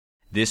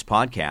This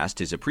podcast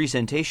is a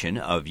presentation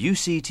of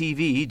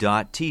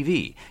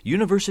UCTV.tv,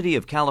 University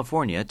of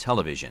California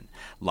Television.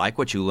 Like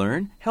what you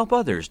learn? Help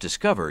others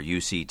discover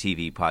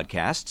UCTV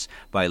podcasts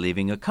by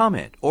leaving a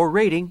comment or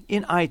rating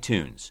in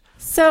iTunes.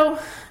 So,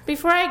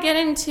 before I get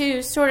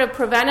into sort of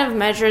preventive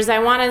measures, I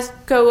want to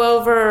go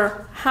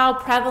over how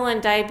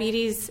prevalent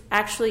diabetes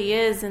actually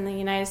is in the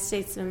United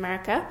States of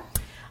America.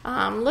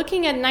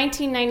 Looking at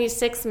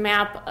 1996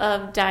 map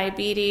of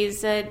diabetes,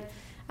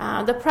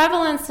 the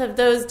prevalence of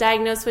those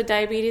diagnosed with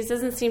diabetes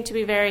doesn't seem to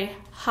be very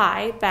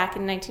high back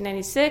in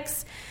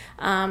 1996.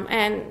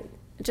 And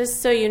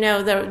just so you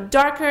know, the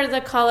darker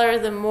the color,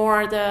 the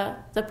more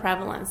the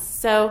prevalence.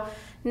 So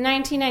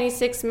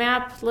 1996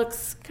 map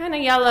looks kind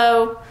of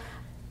yellow.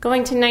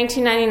 Going to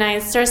 1999,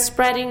 it starts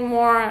spreading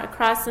more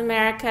across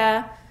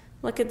America.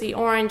 Look at the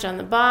orange on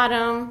the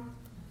bottom.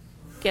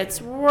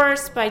 Gets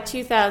worse by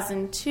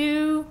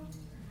 2002.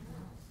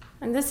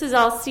 And this is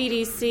all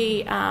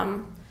CDC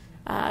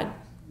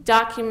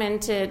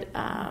documented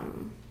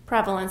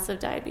prevalence of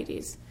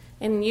diabetes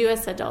in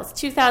U.S. adults.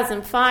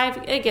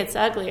 2005, it gets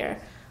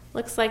uglier.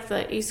 Looks like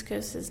the East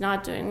Coast is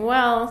not doing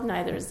well,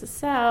 neither is the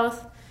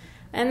South.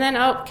 And then,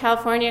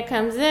 California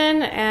comes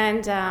in,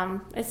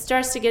 and it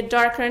starts to get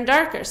darker and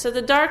darker. So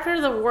the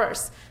darker, the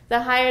worse.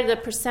 The higher the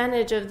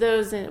percentage of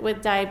those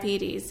with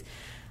diabetes.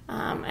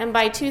 And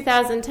by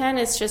 2010,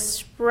 it's just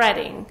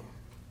spreading.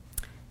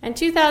 In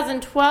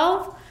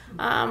 2012,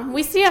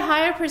 we see a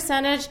higher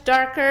percentage,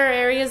 darker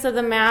areas of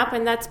the map,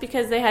 and that's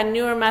because they had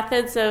newer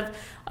methods of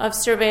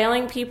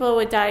surveilling people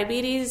with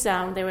diabetes.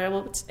 They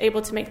were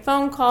able to make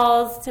phone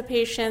calls to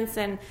patients,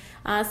 and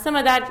some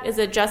of that is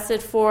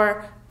adjusted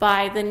for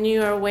by the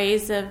newer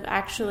ways of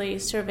actually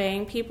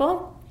surveying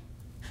people.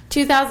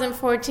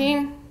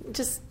 2014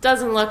 just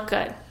doesn't look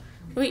good.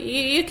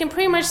 You can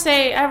pretty much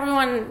say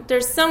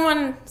there's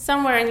someone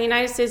somewhere in the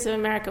United States of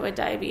America with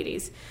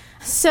diabetes.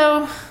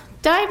 So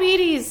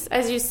diabetes,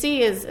 as you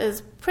see,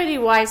 is pretty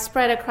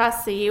widespread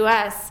across the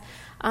U.S.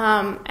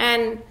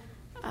 And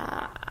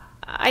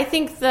I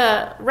think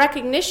the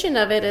recognition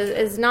of it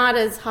is not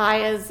as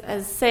high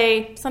as,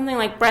 say, something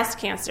like breast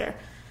cancer.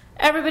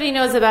 Everybody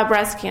knows about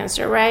breast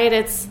cancer, right?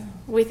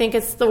 We think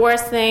it's the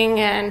worst thing,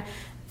 and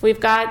we've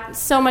got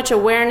so much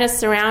awareness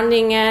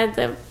surrounding it,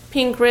 the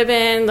pink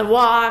ribbon, the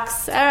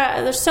walks,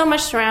 there's so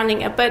much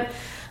surrounding it. But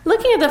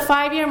looking at the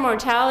 5-year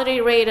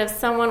mortality rate of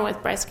someone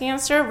with breast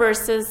cancer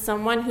versus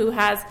someone who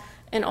has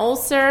an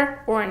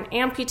ulcer or an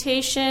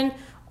amputation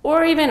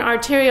or even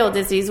arterial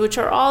disease, which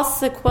are all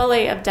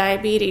sequelae of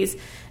diabetes,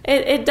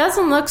 it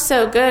doesn't look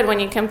so good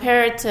when you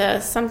compare it to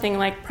something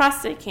like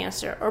prostate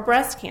cancer or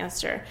breast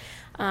cancer,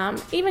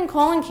 even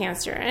colon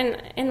cancer.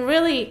 And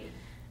really,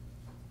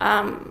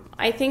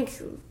 I think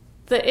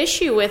the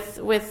issue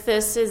with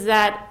this is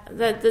that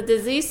the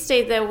disease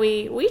state that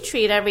we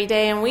treat every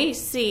day and we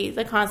see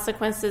the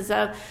consequences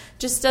of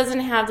just doesn't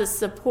have the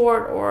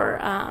support or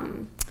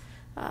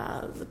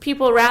the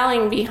people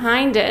rallying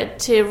behind it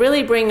to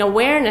really bring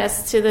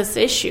awareness to this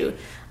issue.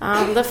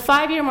 The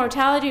 5-year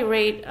mortality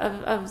rate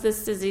of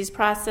this disease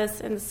process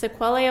and the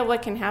sequelae of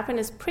what can happen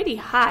is pretty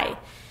high.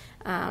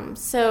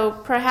 So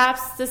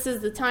perhaps this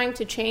is the time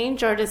to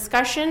change our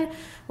discussion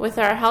with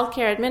our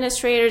healthcare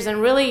administrators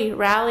and really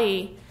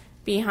rally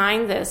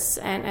behind this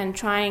and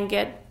try and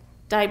get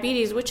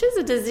diabetes, which is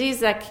a disease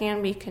that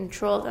can be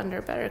controlled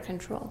under better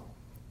control.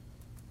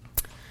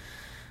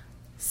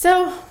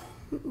 So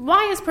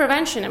why is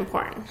prevention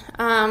important?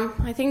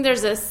 I think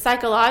there's a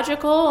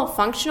psychological,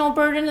 functional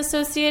burden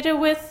associated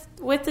with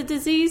the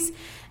disease,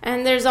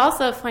 and there's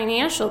also a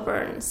financial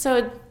burden.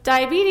 So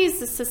diabetes,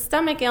 the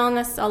systemic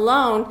illness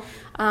alone,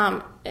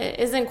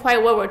 isn't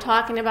quite what we're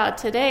talking about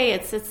today.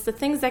 It's the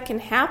things that can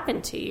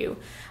happen to you.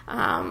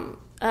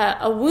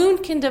 A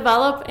wound can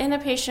develop in a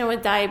patient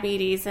with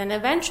diabetes, and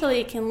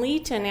eventually it can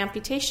lead to an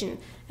amputation.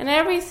 And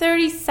every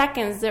 30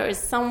 seconds, there is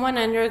someone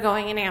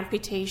undergoing an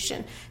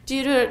amputation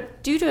due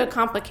to a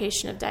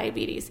complication of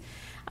diabetes.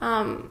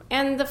 And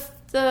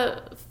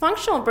the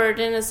functional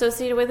burden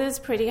associated with it is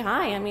pretty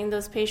high. I mean,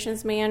 those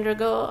patients may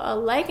undergo a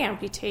leg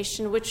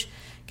amputation, which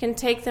can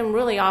take them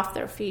really off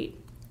their feet.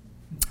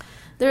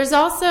 There's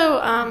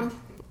also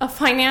a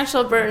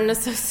financial burden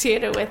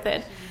associated with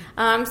it.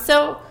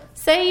 So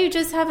say you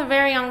just have a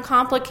very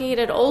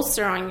uncomplicated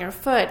ulcer on your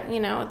foot,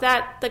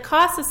 that the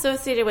cost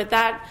associated with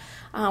that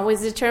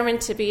was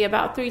determined to be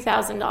about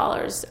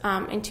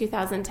 $3,000 in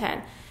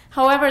 2010.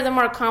 However, the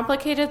more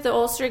complicated the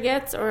ulcer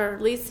gets or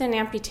leads to an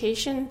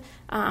amputation,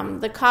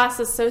 the cost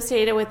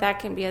associated with that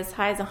can be as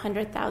high as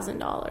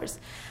 $100,000.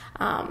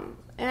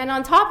 And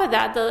on top of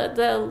that,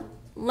 the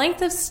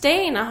length of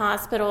stay in a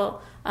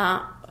hospital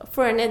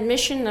for an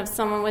admission of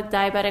someone with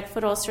diabetic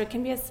foot ulcer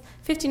can be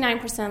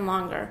 59%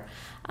 longer.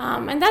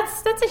 And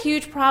that's a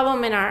huge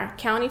problem in our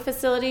county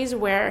facilities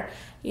where,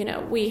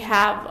 we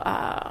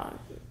have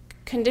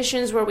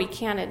conditions where we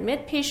can't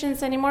admit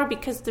patients anymore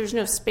because there's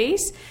no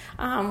space.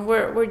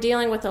 We're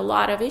dealing with a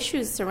lot of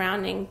issues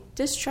surrounding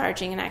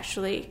discharging and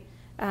actually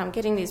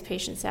getting these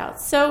patients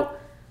out. So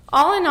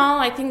all in all,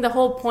 I think the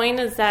whole point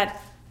is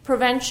that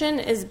prevention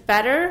is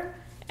better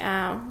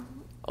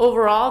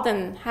overall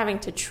than having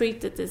to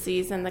treat the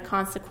disease and the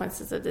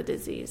consequences of the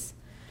disease.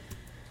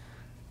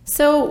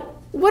 So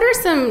what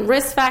are some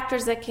risk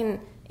factors that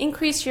can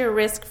increase your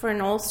risk for an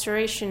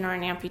ulceration or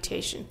an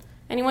amputation?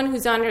 Anyone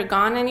who's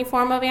undergone any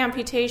form of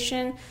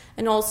amputation,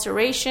 an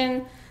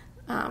ulceration,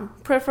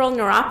 peripheral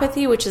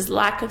neuropathy, which is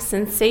lack of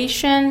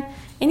sensation,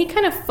 any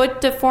kind of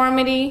foot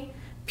deformity,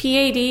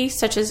 PAD,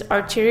 such as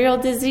arterial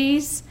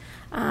disease,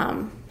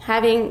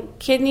 having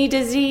kidney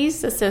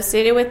disease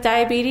associated with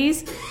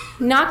diabetes,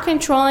 not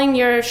controlling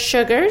your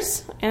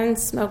sugars, and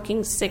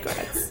smoking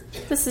cigarettes.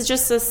 This is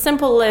just a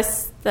simple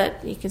list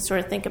that you can sort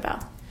of think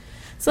about.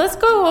 So let's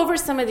go over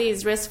some of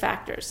these risk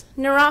factors.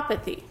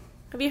 Neuropathy.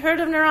 Have you heard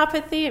of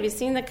neuropathy? Have you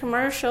seen the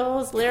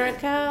commercials,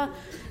 Lyrica,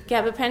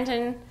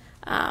 gabapentin?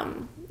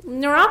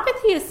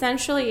 Neuropathy,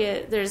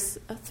 essentially, there's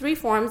 3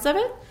 forms of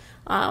it.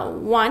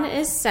 One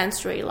is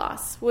sensory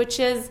loss, which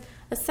is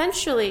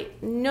essentially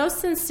no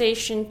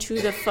sensation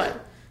to the foot.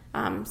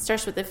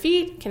 Starts with the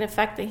feet, can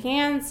affect the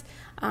hands.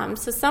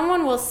 So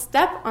someone will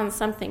step on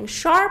something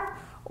sharp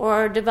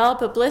or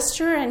develop a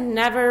blister and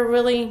never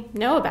really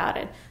know about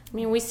it. I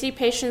mean, we see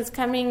patients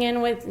coming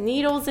in with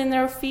needles in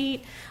their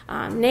feet,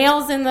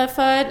 nails in the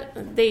foot.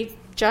 They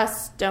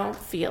just don't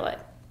feel it.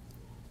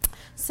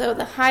 So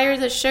the higher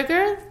the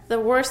sugar, the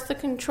worse the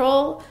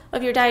control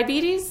of your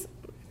diabetes,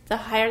 the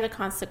higher the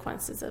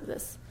consequences of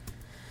this.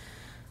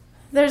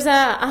 There's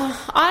a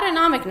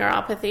autonomic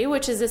neuropathy,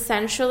 which is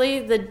essentially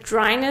the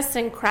dryness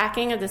and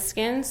cracking of the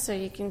skin. So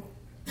you can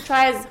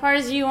try as hard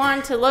as you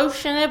want to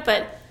lotion it,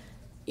 but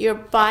your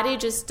body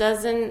just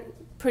doesn't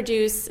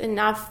produce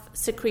enough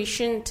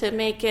secretion to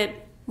make it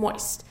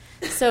moist.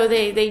 So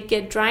they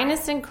get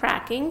dryness and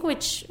cracking,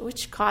 which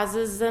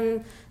causes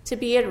them to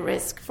be at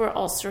risk for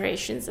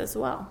ulcerations as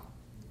well.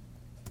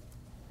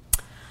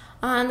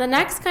 The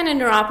next kind of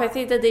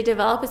neuropathy that they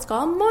develop is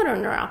called motor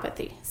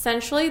neuropathy.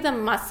 Essentially, the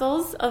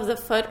muscles of the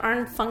foot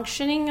aren't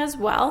functioning as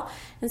well,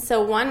 and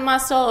so one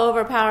muscle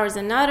overpowers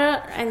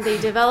another, and they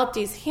develop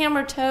these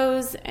hammer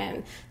toes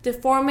and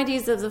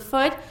deformities of the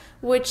foot,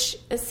 which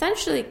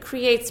essentially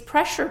creates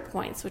pressure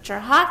points, which are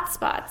hot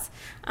spots,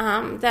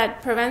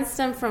 that prevents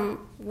them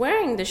from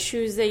wearing the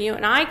shoes that you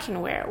and I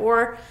can wear.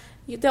 Or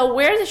they'll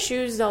wear the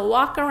shoes, they'll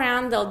walk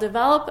around, they'll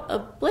develop a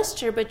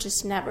blister, but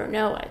just never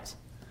know it.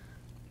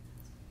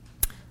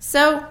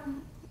 So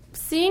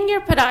seeing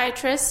your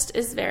podiatrist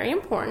is very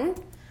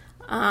important.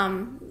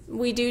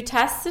 We do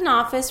tests in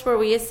office where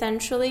we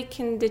essentially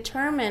can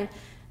determine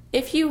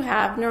if you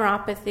have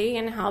neuropathy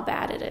and how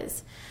bad it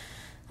is.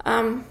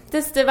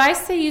 This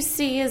device that you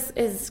see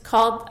is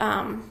called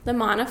the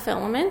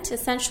monofilament.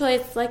 Essentially,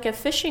 it's like a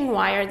fishing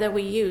wire that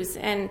we use,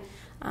 and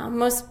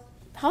most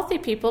healthy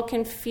people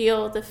can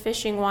feel the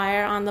fishing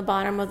wire on the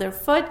bottom of their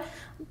foot,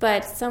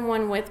 but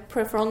someone with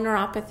peripheral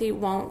neuropathy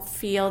won't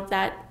feel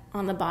that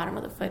on the bottom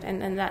of the foot,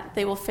 and that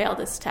they will fail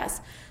this test.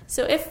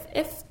 So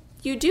if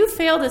you do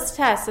fail this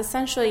test,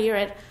 essentially you're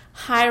at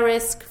high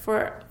risk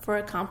for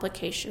a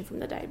complication from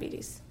the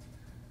diabetes.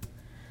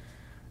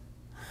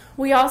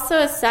 We also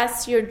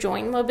assess your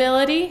joint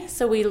mobility.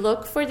 So we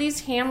look for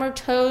these hammer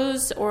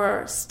toes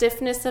or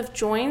stiffness of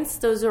joints.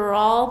 Those are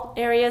all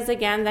areas,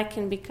 again, that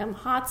can become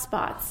hot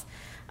spots.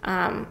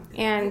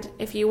 And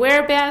if you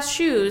wear bad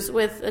shoes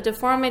with a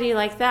deformity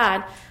like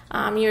that,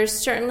 you're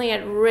certainly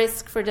at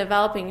risk for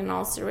developing an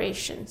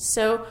ulceration.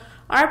 So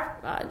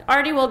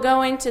Artie will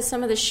go into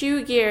some of the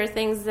shoe gear,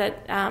 things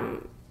that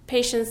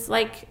patients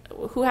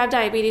who have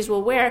diabetes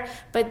will wear,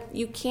 but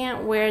you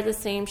can't wear the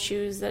same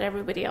shoes that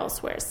everybody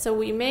else wears. So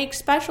we make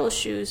special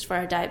shoes for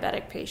our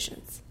diabetic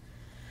patients.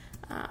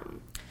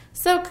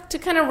 So to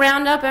kind of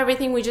round up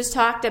everything we just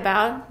talked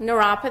about,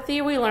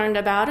 neuropathy we learned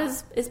about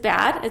is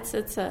bad. It's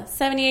a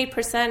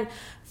 78%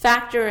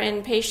 factor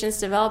in patients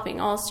developing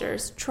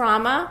ulcers.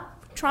 Trauma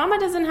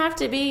doesn't have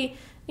to be,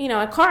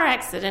 a car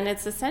accident.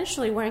 It's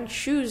essentially wearing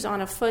shoes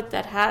on a foot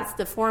that has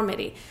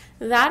deformity.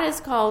 That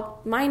is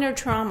called minor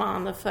trauma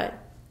on the foot.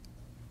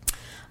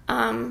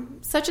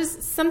 Such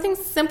as something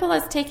simple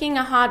as taking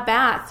a hot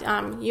bath.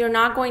 You're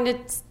not going to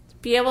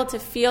be able to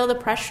feel the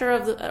pressure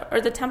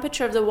or the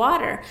temperature of the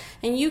water,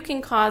 and you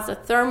can cause a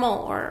thermal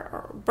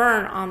or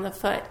burn on the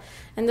foot.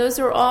 And those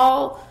are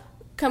all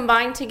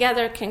combined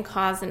together can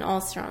cause an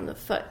ulcer on the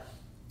foot.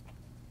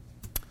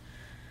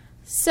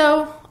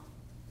 So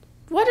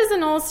what does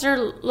an ulcer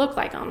look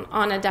like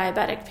on a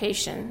diabetic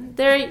patient?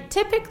 They're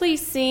typically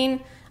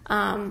seen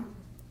on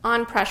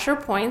pressure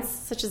points,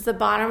 such as the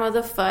bottom of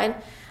the foot.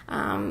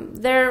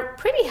 They're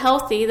pretty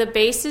healthy. The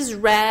base is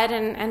red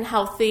and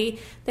healthy.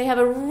 They have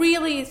a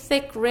really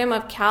thick rim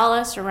of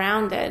callus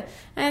around it,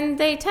 and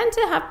they tend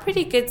to have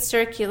pretty good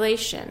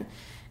circulation.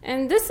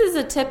 And this is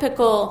a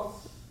typical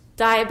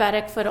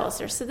diabetic foot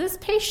ulcer. So this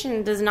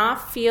patient does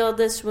not feel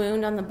this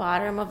wound on the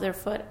bottom of their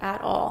foot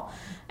at all.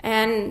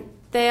 And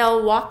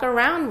they'll walk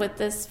around with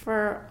this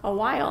for a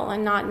while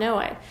and not know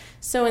it.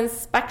 So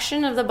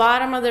inspection of the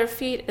bottom of their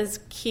feet is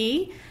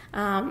key.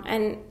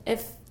 And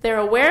if they're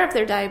aware of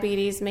their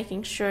diabetes,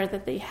 making sure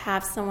that they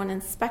have someone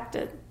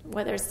inspected,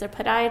 whether it's their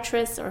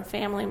podiatrist or a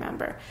family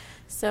member.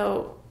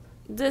 So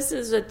this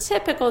is a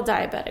typical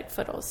diabetic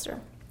foot ulcer.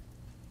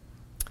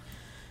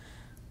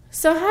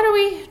 So how do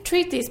we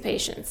treat these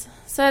patients?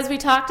 So as we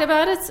talked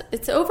about,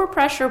 it's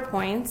overpressure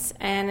points,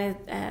 and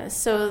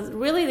so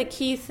really the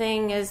key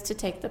thing is to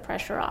take the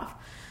pressure off.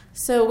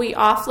 So we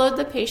offload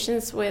the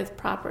patients with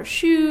proper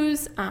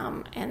shoes,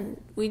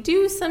 and we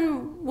do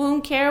some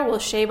wound care. We'll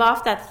shave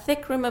off that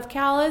thick rim of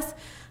callus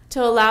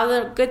to allow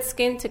the good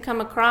skin to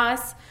come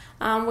across.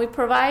 We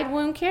provide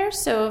wound care,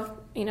 so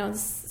the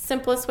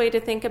simplest way to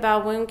think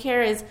about wound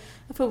care is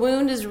if a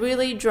wound is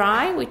really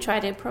dry, we try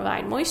to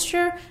provide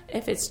moisture.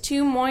 If it's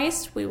too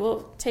moist, we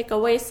will take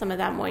away some of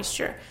that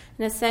moisture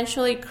and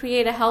essentially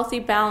create a healthy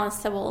balance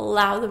that will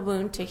allow the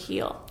wound to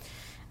heal.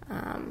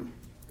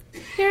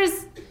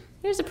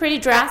 Here's a pretty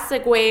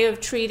drastic way of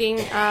treating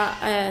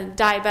a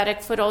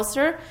diabetic foot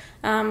ulcer.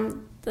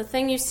 The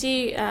thing you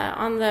see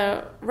on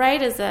the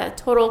right is a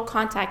total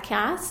contact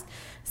cast.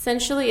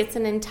 Essentially, it's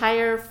an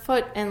entire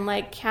foot and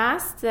leg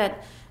cast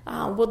that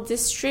will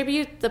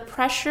distribute the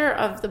pressure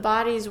of the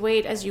body's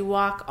weight as you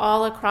walk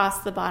all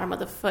across the bottom of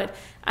the foot,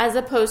 as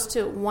opposed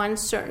to one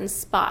certain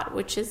spot,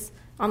 which is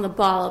on the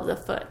ball of the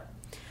foot.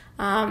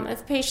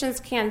 If patients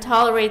can't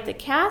tolerate the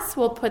cast,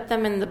 we'll put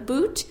them in the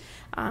boot,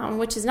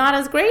 which is not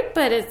as great,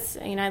 but it's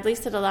at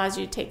least it allows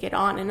you to take it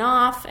on and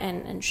off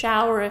and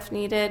shower if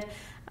needed,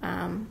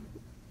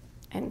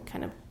 and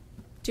kind of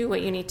do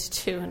what you need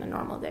to do in a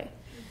normal day.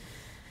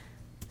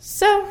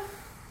 So,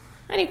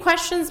 any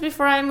questions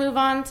before I move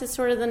on to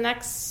sort of the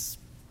next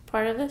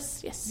part of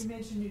this? Yes? You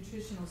mentioned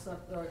nutritional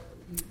supplements,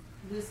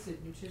 you listed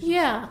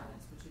nutritional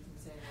supplements, which you can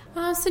say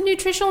about. So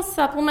nutritional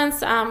supplements,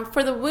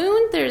 for the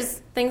wound, there's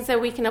things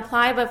that we can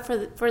apply, but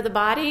for the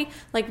body,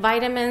 like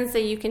vitamins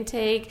that you can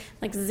take,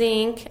 like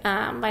zinc,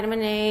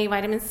 vitamin A,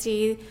 vitamin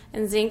C,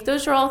 and zinc,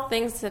 those are all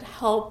things that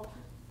help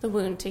the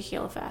wound to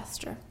heal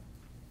faster.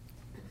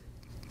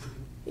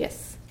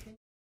 Yes?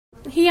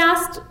 He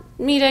asked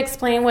me to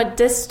explain what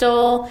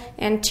distal,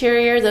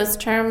 anterior, those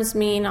terms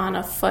mean on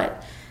a foot.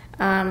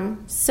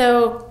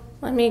 So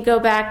let me go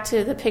back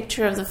to the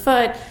picture of the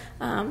foot.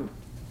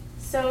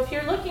 So if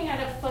you're looking at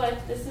a foot,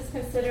 this is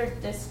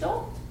considered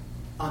distal.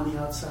 On the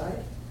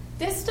outside?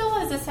 Distal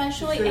is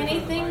essentially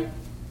anything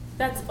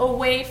that's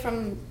away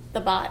from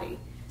the body.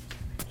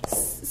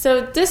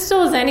 So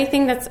distal is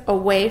anything that's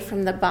away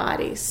from the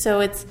body. So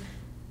it's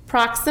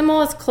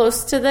proximal is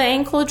close to the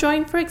ankle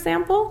joint, for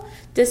example.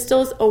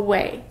 Distal is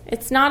away.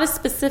 It's not a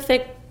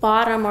specific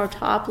bottom or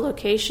top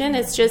location.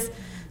 It's just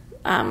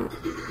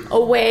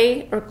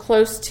away or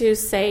close to,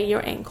 say,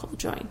 your ankle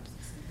joint.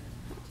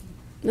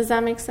 Does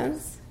that make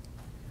sense?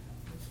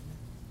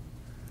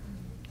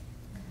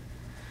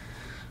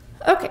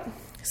 Okay.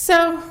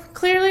 So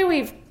clearly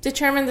we've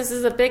determined this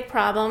is a big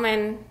problem,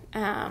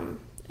 and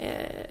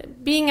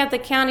being at the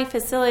county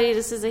facility,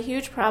 this is a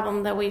huge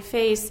problem that we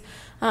face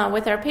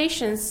with our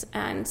patients.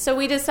 And so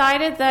we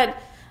decided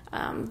that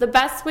the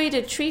best way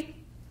to treat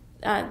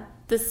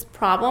this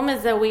problem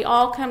is that we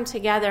all come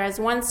together as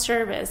one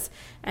service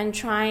and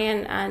try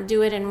and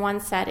do it in one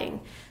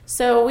setting.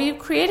 So we've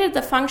created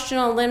the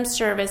functional limb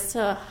service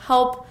to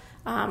help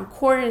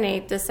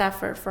coordinate this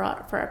effort for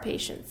our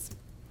patients.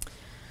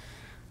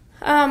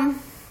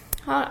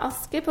 I'll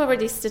skip over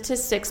these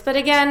statistics, but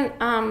again,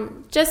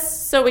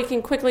 just so we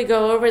can quickly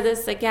go over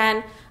this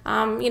again,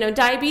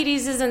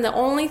 diabetes isn't the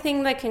only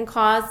thing that can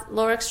cause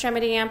lower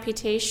extremity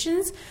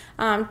amputations.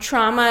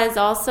 Trauma is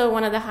also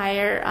one of the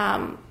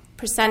higher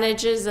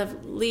percentages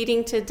of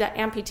leading to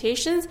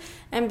amputations.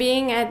 And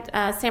being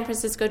at San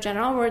Francisco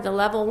General, we're the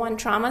level 1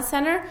 trauma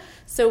center,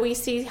 so we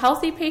see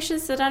healthy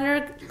patients that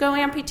undergo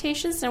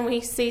amputations, and we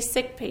see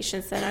sick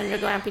patients that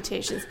undergo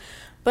amputations.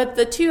 But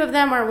the two of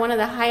them are one of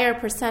the higher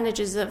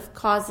percentages of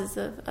causes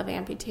of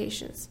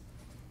amputations.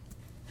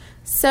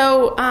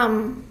 So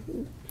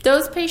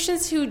those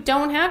patients who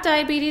don't have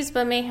diabetes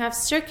but may have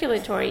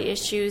circulatory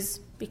issues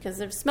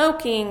because of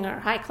smoking or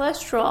high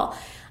cholesterol,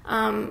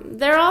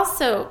 they're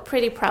also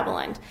pretty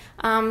prevalent.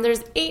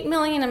 There's 8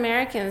 million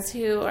Americans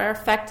who are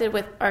affected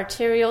with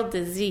arterial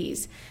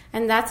disease,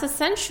 and that's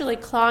essentially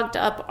clogged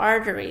up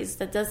arteries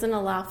that doesn't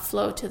allow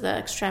flow to the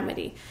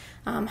extremity.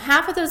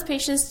 Half of those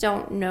patients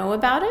don't know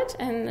about it,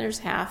 and there's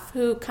half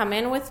who come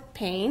in with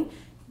pain,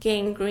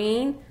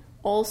 gangrene,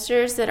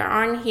 ulcers that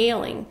aren't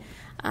healing.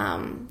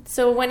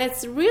 So when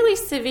it's really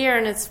severe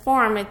in its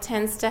form, it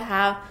tends to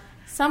have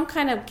some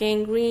kind of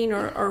gangrene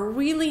or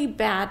really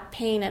bad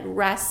pain at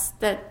rest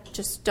that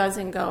just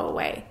doesn't go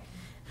away.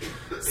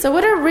 So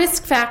what are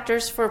risk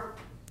factors for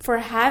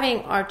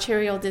having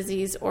arterial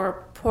disease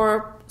or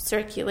poor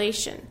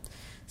circulation?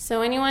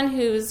 So anyone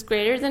who's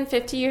greater than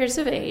 50 years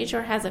of age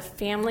or has a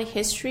family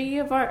history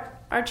of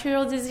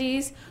arterial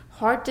disease,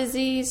 heart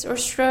disease, or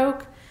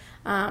stroke,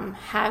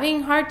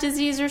 having heart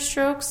disease or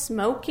stroke,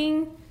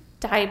 smoking,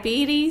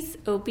 diabetes,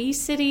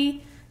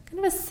 obesity,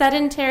 kind of a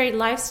sedentary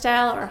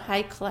lifestyle, or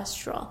high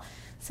cholesterol.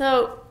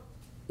 So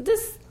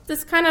this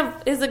kind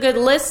of is a good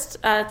list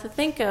to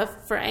think of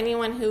for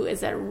anyone who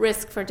is at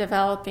risk for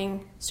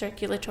developing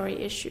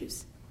circulatory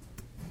issues.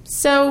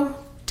 So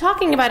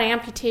talking about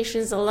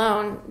amputations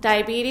alone,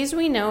 diabetes,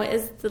 we know,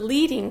 is the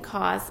leading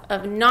cause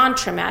of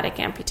non-traumatic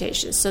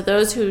amputations. So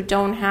those who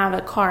don't have a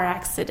car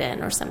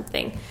accident or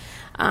something.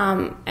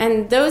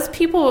 And those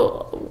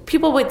people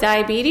with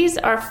diabetes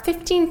are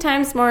 15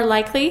 times more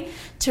likely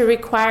to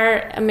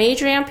require a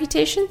major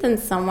amputation than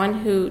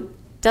someone who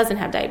doesn't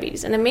have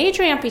diabetes. And a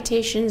major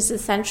amputation is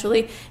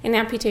essentially an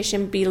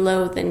amputation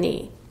below the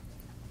knee.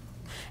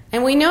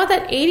 And we know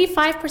that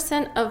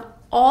 85% of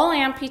all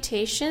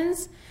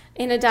amputations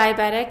in a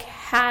diabetic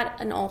had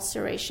an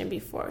ulceration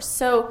before.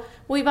 So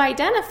we've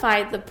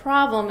identified the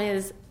problem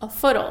is a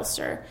foot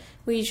ulcer.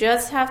 We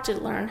just have to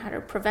learn how to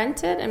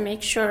prevent it and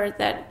make sure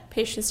that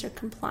patients are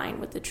complying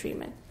with the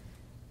treatment.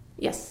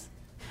 Yes?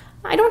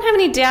 I don't have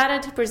any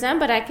data to present,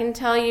 but I can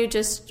tell you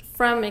just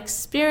from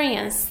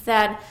experience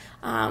that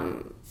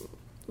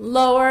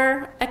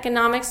lower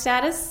economic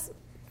status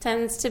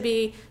tends to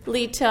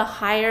lead to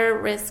higher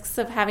risks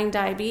of having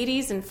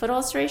diabetes and foot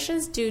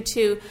ulcerations due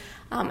to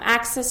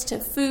access to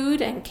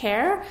food and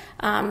care.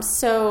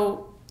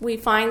 So we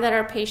find that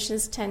our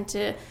patients tend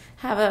to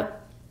have a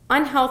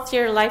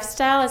unhealthier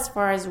lifestyle as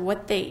far as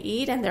what they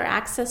eat and their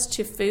access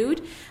to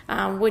food,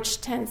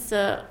 which tends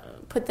to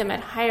put them at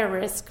higher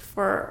risk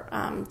for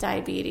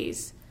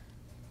diabetes.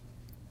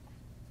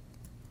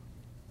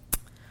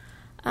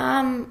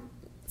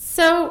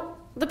 So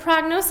the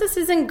prognosis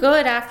isn't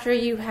good after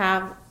you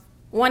have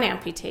one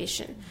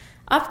amputation.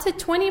 Up to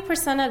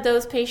 20% of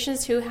those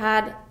patients who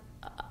had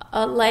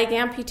a leg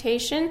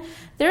amputation,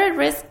 they're at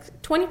risk,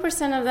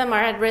 20% of them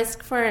are at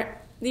risk for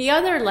the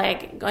other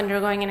leg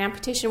undergoing an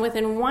amputation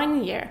within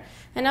 1 year,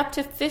 and up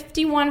to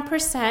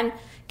 51%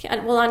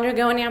 will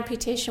undergo an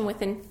amputation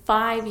within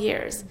 5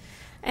 years.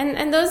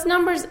 And those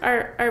numbers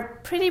are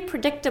pretty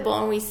predictable,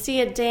 and we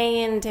see it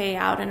day in, day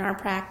out in our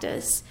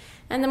practice.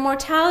 And the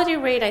mortality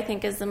rate, I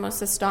think, is the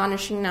most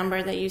astonishing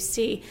number that you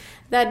see,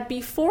 that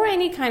before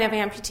any kind of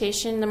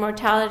amputation, the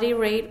mortality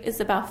rate is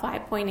about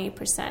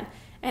 5.8%.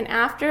 And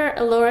after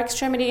a lower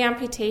extremity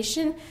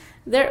amputation,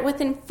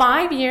 within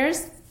 5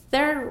 years,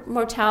 their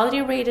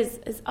mortality rate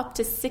is up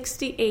to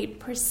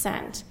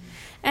 68%.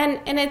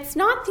 And it's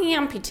not the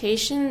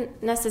amputation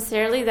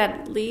necessarily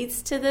that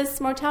leads to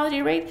this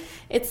mortality rate.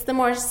 It's the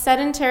more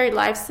sedentary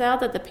lifestyle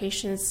that the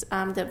patients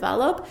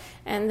develop,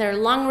 and their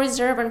lung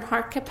reserve and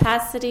heart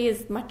capacity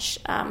is much,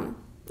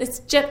 it's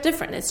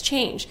different, it's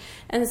changed.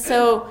 And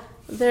so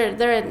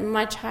they're at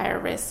much higher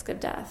risk of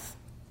death.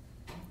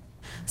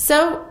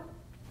 So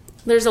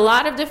there's a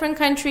lot of different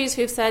countries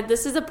who've said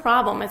this is a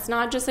problem. It's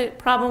not just a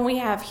problem we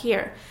have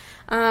here.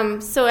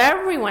 So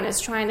everyone is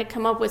trying to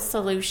come up with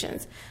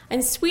solutions.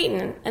 In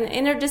Sweden, an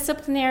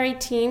interdisciplinary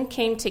team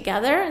came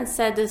together and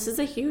said this is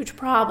a huge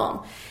problem.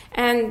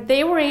 And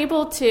they were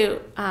able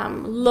to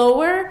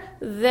lower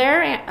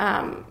their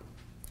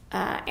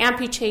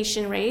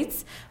amputation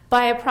rates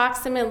by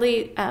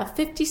approximately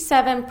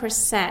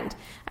 57%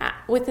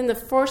 within the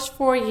first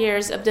 4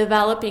 years of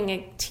developing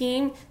a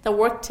team that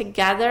worked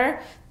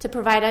together to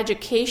provide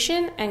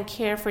education and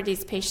care for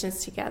these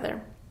patients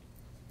together.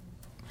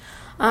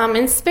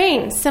 In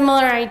Spain,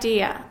 similar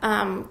idea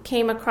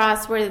came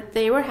across where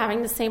they were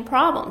having the same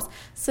problems.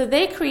 So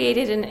they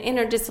created an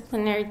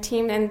interdisciplinary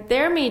team, and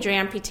their major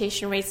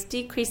amputation rates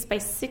decreased by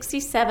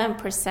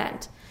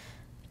 67%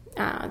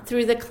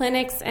 through the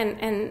clinics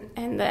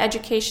and the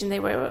education they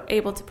were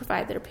able to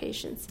provide their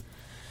patients.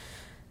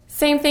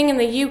 Same thing in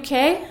the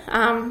UK.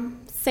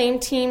 Same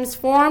teams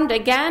formed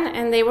again,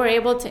 and they were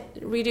able to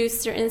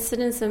reduce their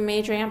incidence of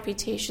major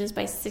amputations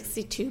by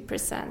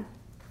 62%.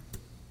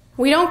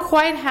 We don't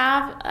quite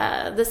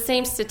have the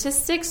same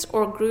statistics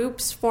or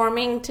groups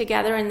forming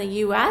together in the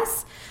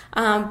U.S.,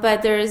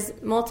 but there's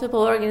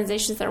multiple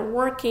organizations that are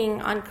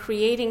working on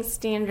creating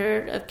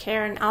standard of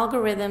care and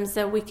algorithms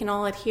that we can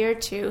all adhere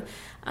to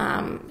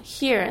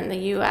here in the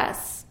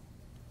U.S.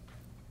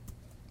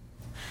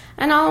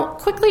 And I'll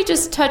quickly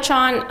just touch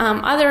on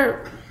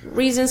other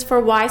reasons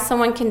for why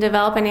someone can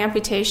develop an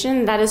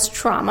amputation. That is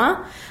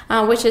trauma,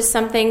 which is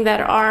something that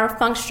our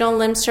functional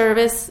limb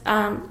service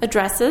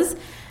addresses.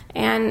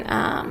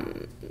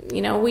 And,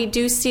 we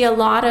do see a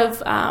lot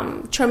of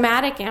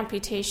traumatic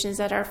amputations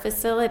at our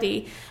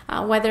facility,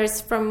 whether it's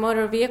from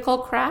motor vehicle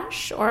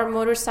crash or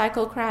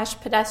motorcycle crash,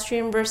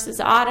 pedestrian versus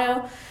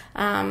auto.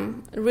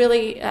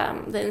 Really,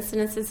 the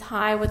incidence is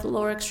high with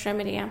lower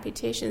extremity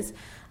amputations.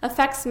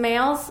 Affects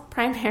males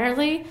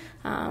primarily,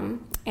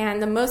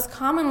 and the most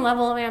common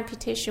level of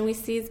amputation we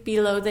see is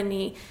below the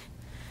knee.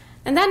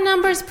 And that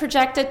number is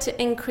projected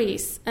to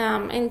increase.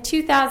 In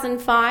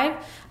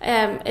 2005,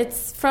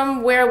 it's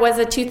from where it was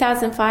in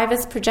 2005,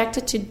 it's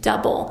projected to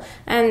double.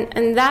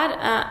 And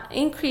that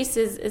increase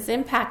is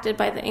impacted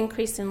by the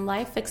increase in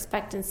life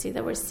expectancy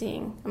that we're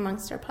seeing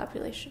amongst our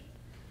population.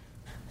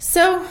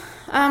 So,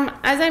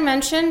 as I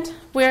mentioned,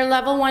 we're a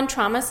level 1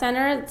 trauma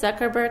center at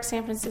Zuckerberg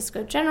San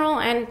Francisco General,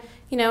 and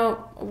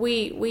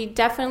we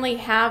definitely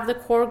have the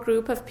core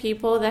group of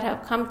people that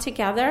have come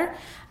together,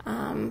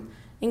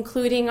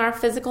 including our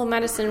physical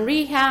medicine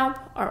rehab,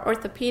 our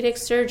orthopedic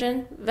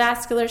surgeon,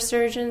 vascular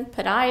surgeon,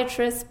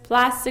 podiatrists,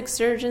 plastic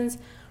surgeons,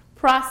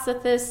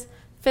 prosthetists,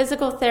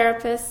 physical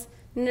therapists,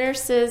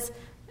 nurses,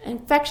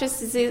 infectious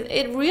disease.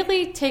 It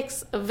really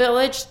takes a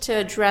village to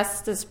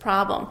address this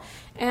problem.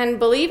 And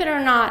believe it or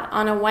not,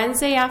 on a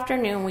Wednesday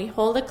afternoon, we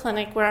hold a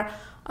clinic where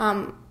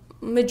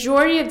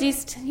majority of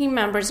these team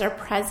members are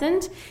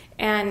present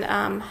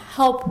and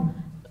help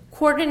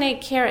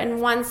coordinate care in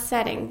one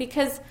setting.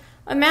 Because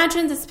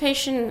imagine this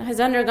patient has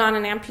undergone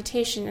an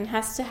amputation and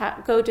has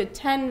to go to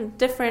 10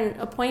 different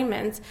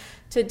appointments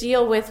to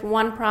deal with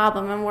one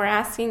problem, and we're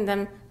asking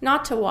them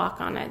not to walk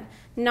on it,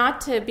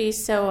 not to be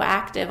so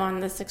active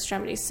on this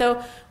extremity.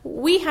 So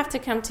we have to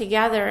come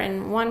together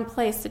in one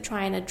place to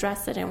try and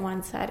address it in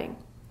one setting.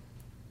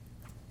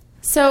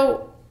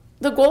 So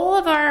the goal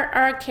of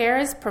our care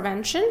is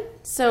prevention.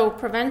 So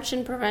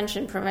prevention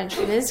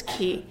is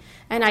key,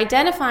 and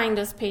identifying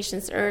those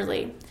patients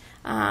early.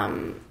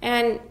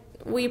 And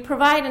we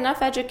provide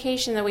enough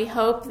education that we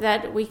hope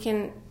that we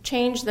can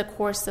change the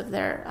course of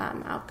their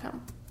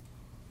outcome.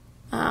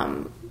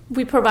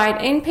 We provide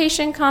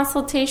inpatient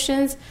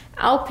consultations,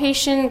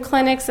 outpatient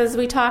clinics, as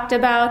we talked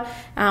about.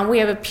 We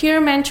have a peer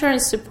mentor and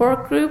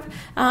support group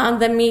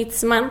that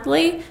meets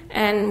monthly,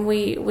 and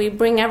we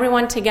bring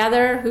everyone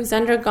together who's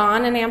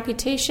undergone an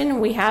amputation.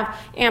 We have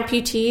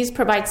amputees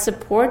provide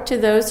support to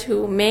those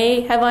who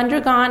may have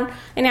undergone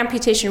an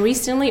amputation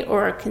recently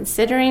or are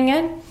considering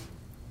it.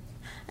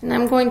 And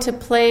I'm going to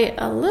play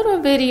a little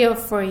video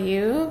for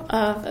you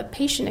of a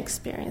patient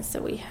experience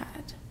that we had.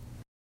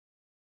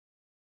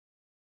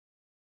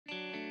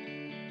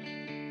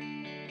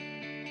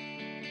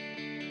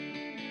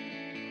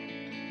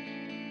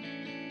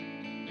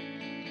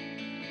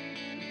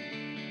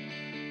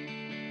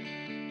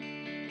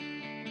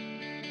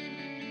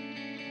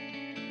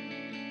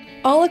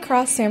 All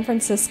across San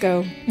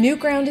Francisco, new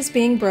ground is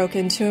being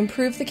broken to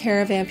improve the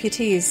care of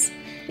amputees,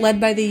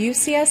 led by the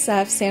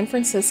UCSF San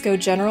Francisco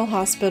General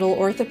Hospital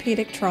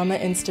Orthopedic Trauma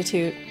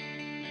Institute.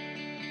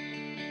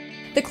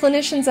 The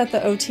clinicians at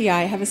the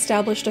OTI have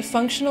established a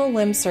functional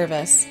limb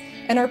service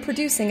and are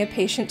producing a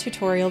patient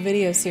tutorial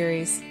video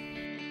series.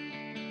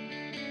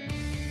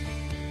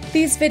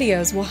 These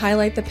videos will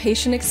highlight the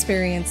patient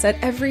experience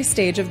at every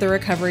stage of the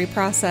recovery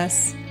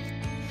process.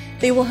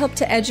 They will help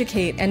to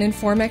educate and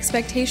inform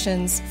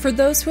expectations for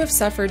those who have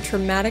suffered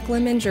traumatic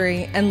limb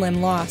injury and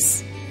limb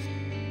loss.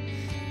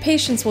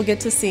 Patients will get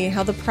to see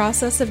how the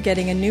process of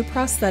getting a new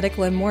prosthetic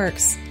limb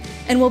works,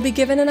 and will be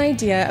given an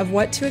idea of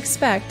what to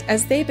expect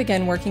as they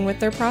begin working with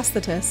their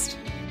prosthetist.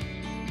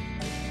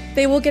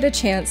 They will get a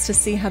chance to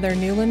see how their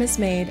new limb is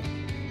made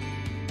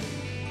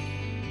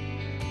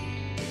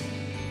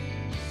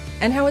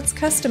and how it's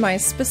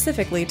customized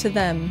specifically to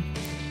them.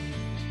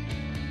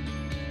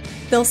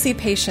 They'll see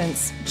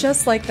patients,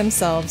 just like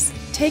themselves,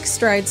 take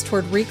strides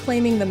toward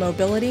reclaiming the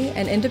mobility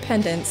and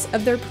independence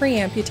of their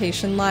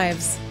pre-amputation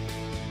lives.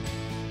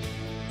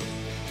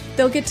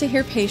 They'll get to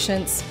hear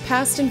patients,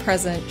 past and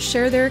present,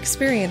 share their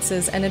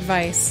experiences and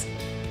advice.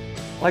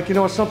 Like,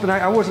 it's something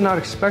I was not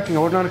expecting.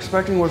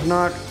 Was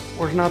not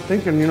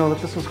thinking, that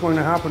this was going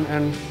to happen.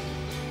 And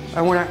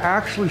when I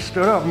actually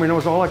stood up, it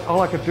was all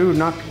I could do,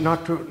 not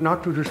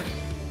to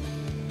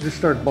just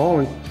start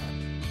bawling.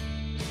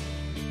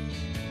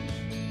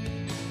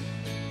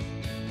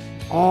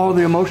 All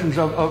the emotions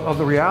of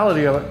the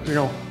reality of it,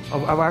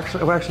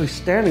 of actually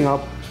standing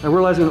up and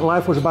realizing that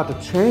life was about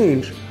to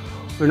change,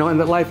 and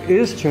that life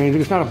is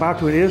changing. It's not about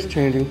to, it is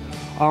changing.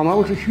 That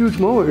was a huge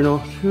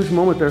moment, huge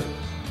moment there.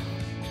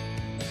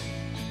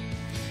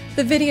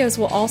 The videos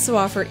will also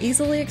offer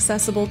easily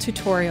accessible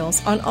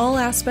tutorials on all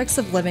aspects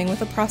of living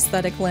with a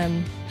prosthetic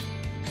limb.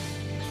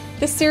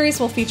 This series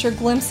will feature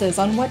glimpses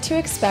on what to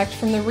expect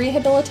from the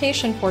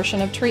rehabilitation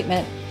portion of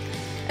treatment,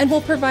 and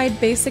will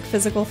provide basic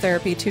physical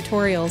therapy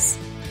tutorials.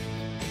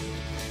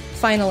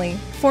 Finally,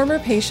 former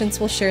patients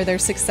will share their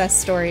success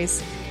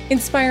stories,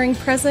 inspiring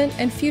present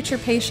and future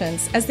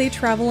patients as they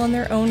travel on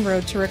their own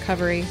road to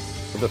recovery.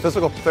 The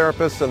physical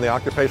therapists and the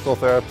occupational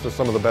therapists are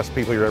some of the best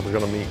people you're ever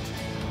going to meet.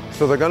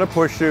 So they're going to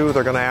push you,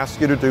 they're going to ask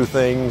you to do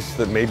things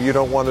that maybe you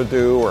don't want to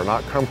do or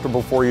not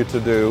comfortable for you to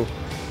do.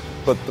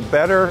 But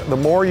the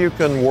more you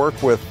can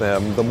work with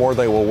them, the more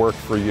they will work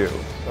for you.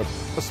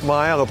 A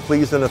smile, a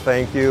please and a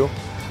thank you.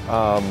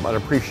 An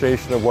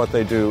appreciation of what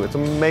they do. It's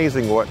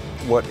amazing what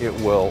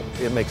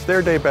it makes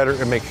their day better,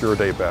 it makes your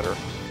day better.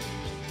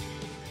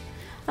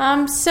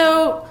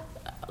 So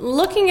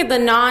looking at the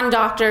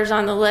non-doctors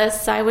on the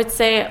list, I would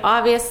say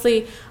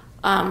obviously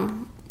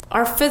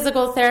our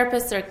physical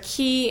therapists are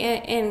key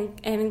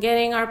in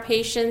getting our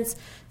patients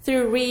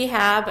through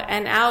rehab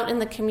and out in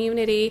the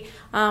community.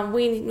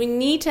 We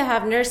need to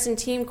have nurse and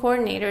team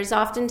coordinators.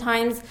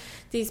 Oftentimes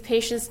these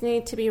patients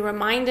need to be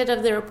reminded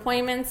of their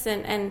appointments,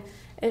 and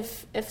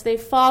if they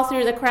fall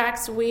through the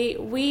cracks,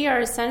 we are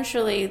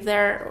essentially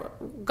their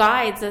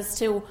guides as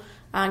to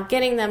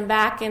getting them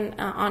back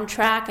on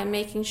track and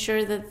making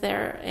sure that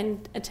they're in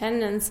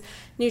attendance.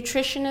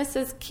 Nutritionist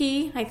is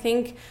key. I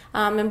think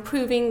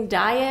improving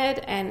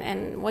diet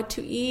and what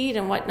to eat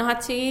and what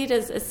not to eat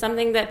is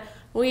something that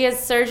we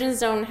as surgeons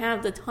don't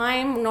have the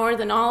time nor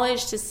the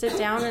knowledge to sit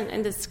down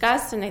and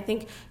discuss, and I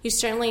think you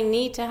certainly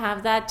need to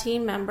have that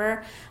team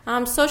member.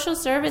 Social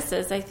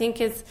services, I think,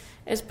 is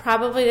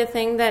probably the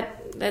thing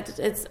that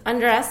it's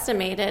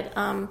underestimated.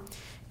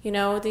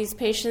 These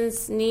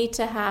patients need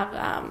to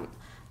have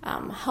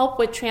help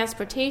with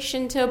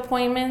transportation to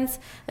appointments,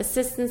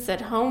 assistance at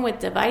home with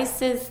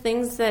devices,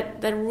 things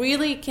that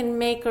really can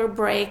make or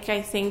break,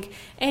 I think,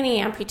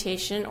 any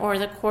amputation or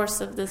the course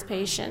of this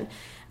patient.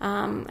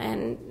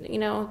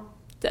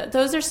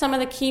 Those are some of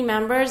the key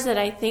members that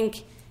I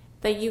think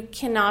that you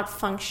cannot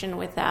function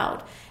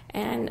without.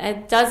 And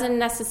it doesn't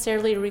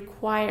necessarily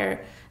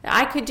require,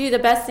 I could do the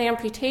best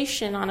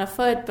amputation on a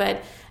foot,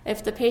 but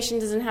if the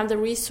patient doesn't have the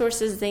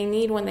resources they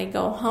need when they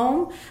go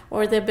home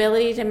or the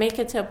ability to make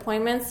it to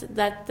appointments,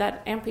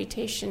 that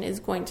amputation is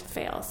going to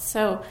fail.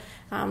 So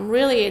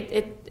really,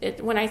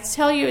 it when I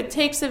tell you it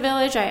takes a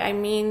village, I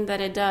mean that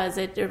it does.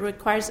 It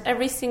requires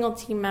every single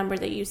team member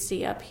that you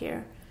see up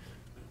here.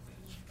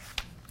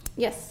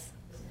 Yes.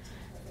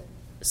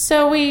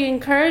 So we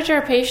encourage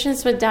our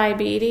patients with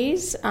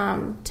diabetes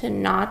to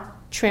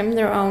not trim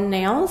their own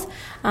nails.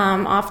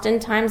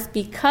 Oftentimes,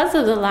 because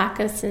of the lack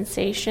of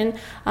sensation,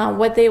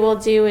 what they will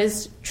do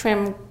is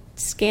trim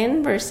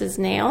skin versus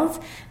nails,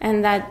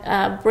 and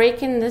that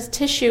break in this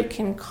tissue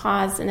can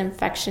cause an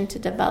infection to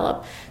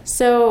develop.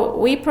 So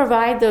we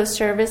provide those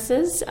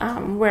services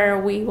where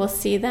we will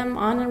see them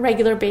on a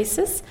regular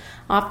basis.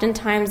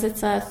 Oftentimes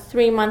it's a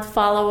 3-month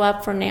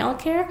follow-up for nail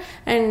care,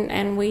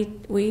 and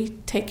we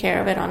take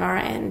care of it on our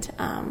end.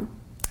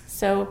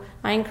 So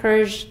I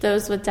encourage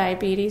those with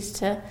diabetes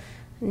to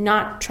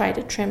not try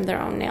to trim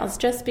their own nails,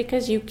 just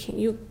because you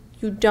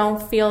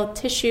don't feel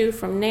tissue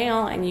from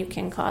nail and you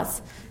can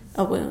cause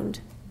a wound.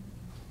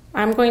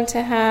 I'm going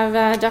to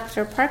have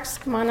Dr. Parks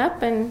come on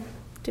up and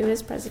do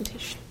his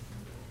presentation.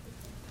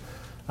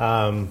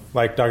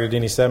 Like Dr.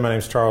 Dini said, my name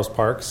is Charles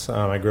Parks.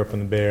 I grew up in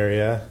the Bay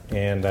Area,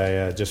 and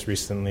I just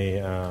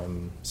recently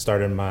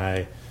started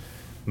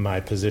my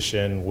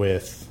position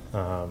with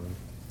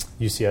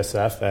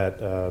UCSF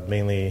at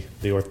mainly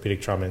the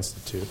Orthopedic Trauma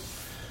Institute.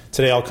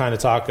 Today I'll kind of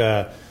talk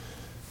a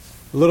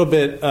little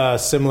bit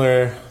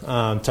similar,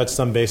 touch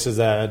some bases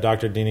that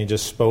Dr. Dini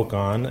just spoke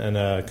on,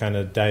 and kind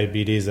of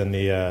diabetes and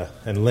the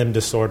and limb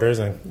disorders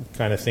and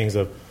kind of things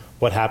of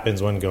what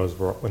happens when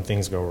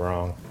things go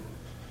wrong.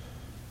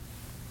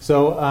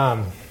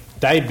 So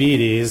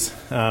diabetes,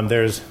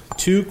 there's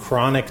 2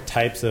 chronic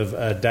types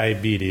of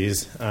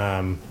diabetes.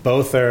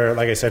 Both are,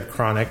 like I said,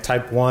 chronic.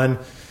 Type 1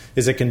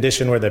 is a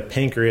condition where the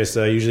pancreas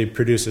usually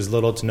produces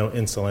little to no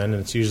insulin, and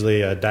it's usually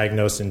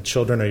diagnosed in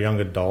children or young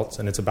adults,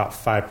 and it's about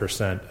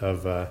 5%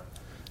 of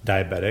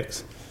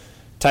diabetics.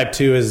 Type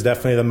 2 is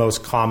definitely the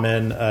most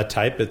common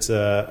type. It's,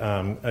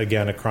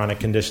 again, a chronic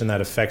condition that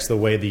affects the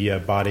way the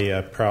body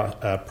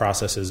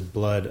processes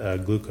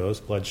blood glucose,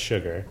 blood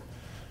sugar.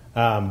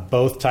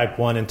 Both type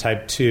 1 and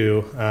type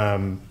 2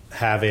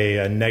 have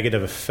a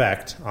negative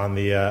effect on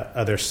the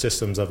other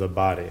systems of the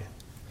body.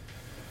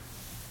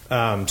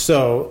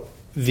 So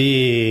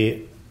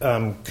the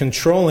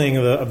controlling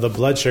of the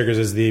blood sugars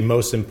is the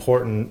most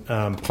important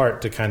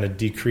part to kind of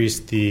decrease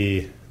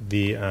the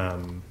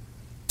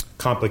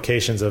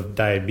complications of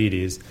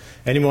diabetes.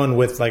 Anyone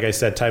with, like I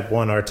said, type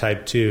 1 or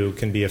type 2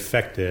 can be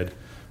affected,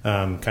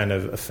 kind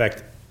of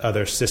affect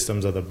other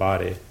systems of the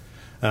body.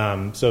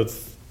 So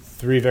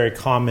 3 very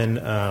common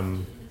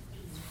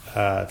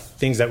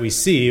things that we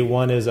see.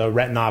 One is a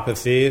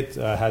retinopathy. It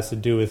has to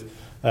do with,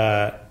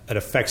 it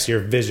affects your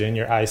vision,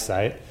 your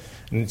eyesight.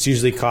 And it's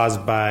usually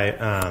caused by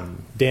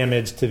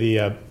damage to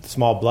the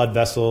small blood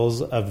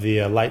vessels of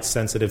the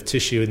light-sensitive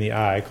tissue in the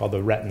eye called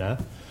the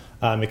retina.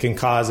 It can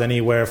cause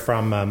anywhere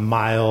from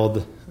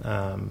mild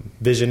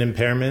vision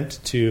impairment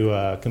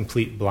to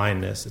complete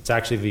blindness. It's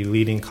actually the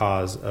leading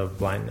cause of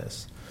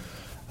blindness.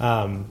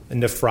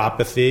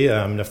 Nephropathy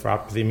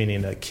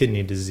meaning a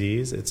kidney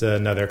disease. It's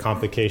another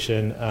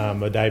complication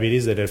of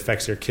diabetes that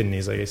affects your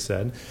kidneys, like I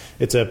said.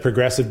 It's a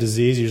progressive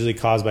disease usually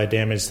caused by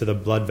damage to the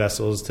blood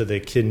vessels to the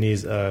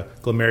kidneys,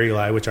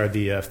 glomeruli, which are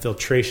the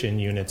filtration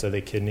units of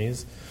the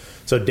kidneys.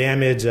 So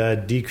damage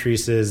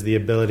decreases the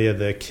ability of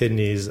the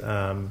kidneys'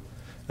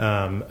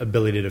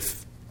 ability to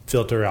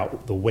filter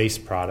out the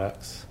waste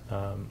products.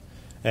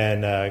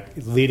 And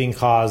leading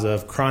cause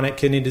of chronic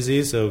kidney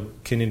disease, so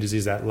kidney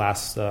disease that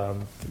lasts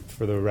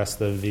for the rest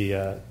of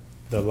the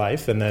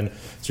life, and then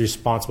it's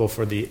responsible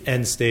for the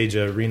end stage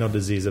of renal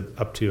disease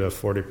up to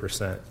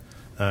 40%,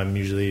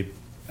 usually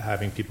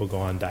having people go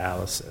on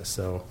dialysis,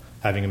 so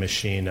having a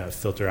machine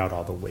filter out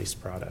all the waste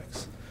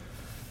products.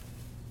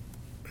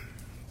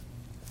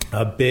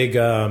 A big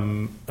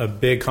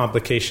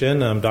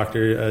complication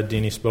Dr.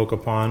 Dini spoke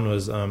upon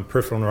was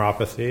peripheral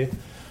neuropathy.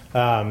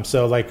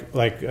 So like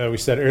we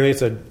said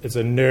earlier, it's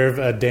a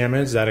nerve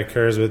damage that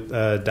occurs with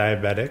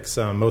diabetics.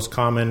 Most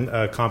common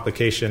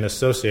complication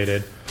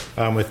associated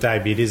with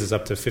diabetes is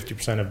up to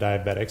 50% of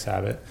diabetics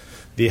have it.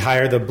 The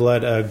higher the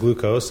blood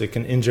glucose, it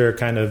can injure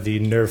kind of the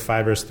nerve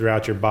fibers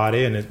throughout your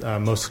body, and it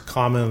most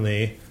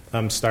commonly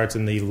starts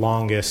in the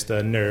longest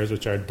nerves,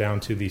 which are down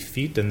to the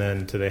feet and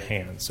then to the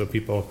hands. So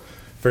people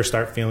first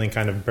start feeling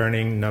kind of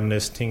burning,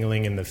 numbness,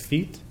 tingling in the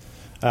feet.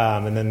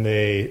 And then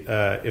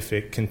if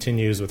it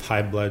continues with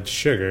high blood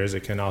sugars,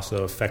 it can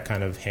also affect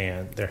kind of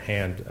their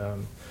hand.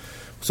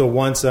 So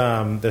once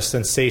the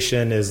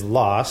sensation is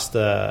lost,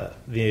 there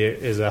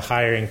is a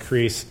higher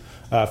increase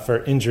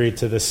for injury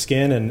to the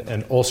skin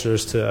and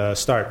ulcers to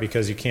start,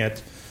 because you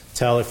can't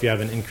tell if you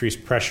have an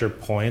increased pressure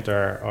point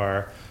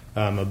or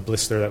a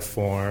blister that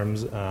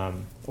forms,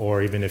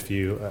 or even if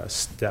you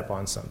step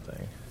on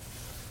something.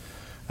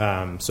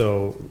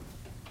 So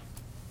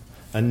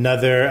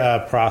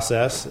another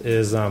process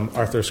is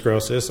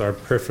arthrosclerosis, or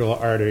peripheral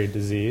artery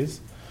disease.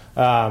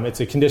 It's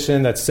a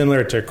condition that's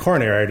similar to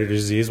coronary artery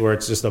disease, where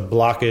it's just a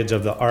blockage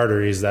of the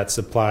arteries that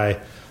supply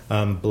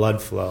blood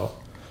flow.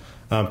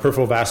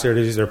 Peripheral vascular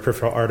disease, or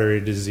peripheral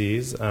artery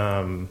disease,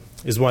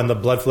 is when the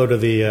blood flow to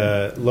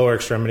the lower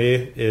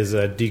extremity is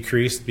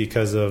decreased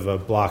because of a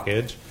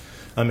blockage.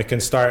 It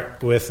can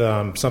start with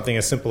something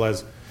as simple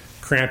as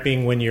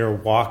cramping when you're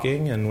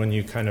walking, and when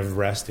you kind of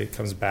rest, it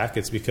comes back.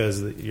 It's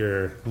because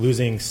you're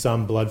losing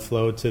some blood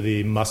flow to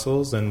the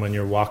muscles, and when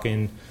you're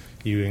walking,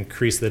 you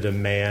increase the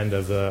demand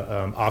of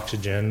the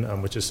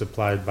oxygen, which is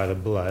supplied by the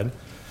blood.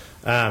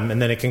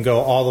 And then it can go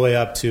all the way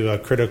up to a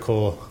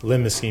critical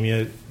limb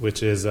ischemia,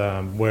 which is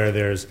where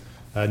there's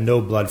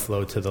no blood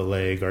flow to the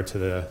leg or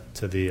to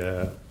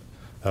the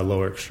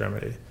lower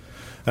extremity.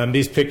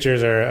 These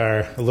pictures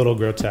are a little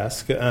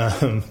grotesque,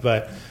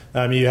 but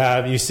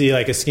you see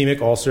like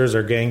ischemic ulcers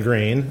or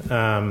gangrene,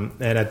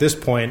 and at this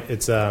point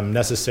it's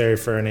necessary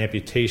for an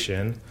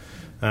amputation.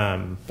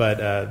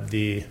 But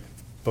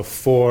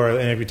before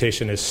an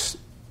amputation is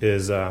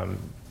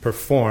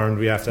performed,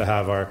 we have to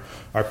have our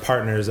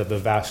partners at the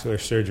vascular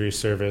surgery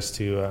service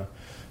to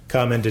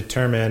come and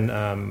determine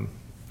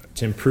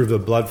to improve the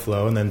blood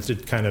flow, and then to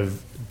kind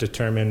of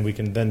we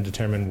can then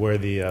determine where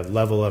the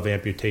level of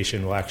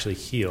amputation will actually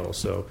heal.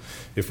 So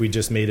if we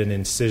just made an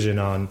incision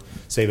on,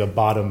 say, the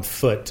bottom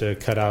foot to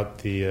cut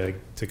off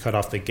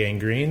the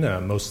gangrene,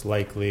 most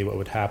likely what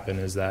would happen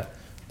is that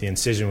the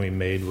incision we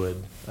made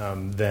would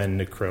then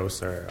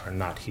necrose or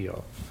not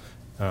heal,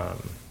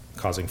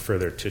 causing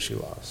further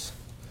tissue loss.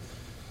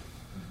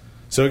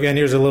 So again,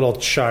 here's a little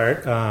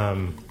chart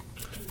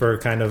for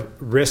kind of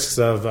risks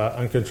of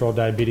uncontrolled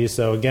diabetes.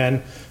 So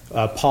again,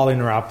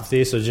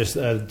 polyneuropathy, so just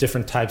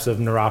different types of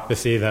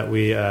neuropathy that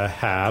we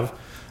have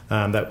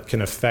that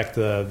can affect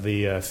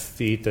the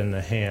feet and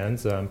the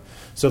hands.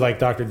 So like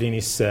Dr.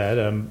 Dini said,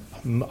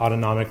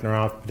 autonomic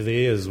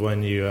neuropathy is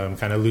when you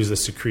kind of lose the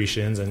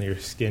secretions and your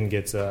skin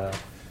gets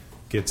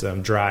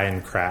dry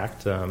and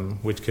cracked,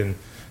 which can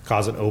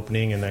cause an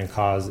opening and then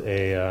cause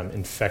a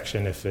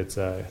infection if it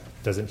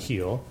doesn't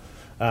heal.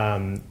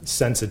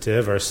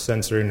 Sensitive or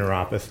sensory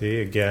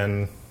neuropathy,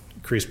 again,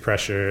 increased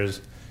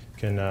pressures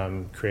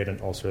can create an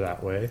ulcer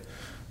that way.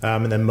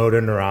 And then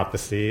motor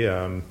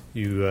neuropathy,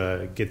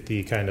 you get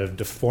the kind of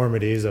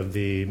deformities of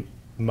the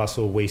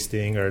muscle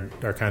wasting or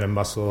kind of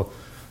muscle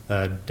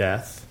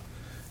death,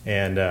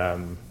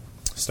 and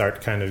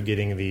start kind of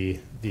getting the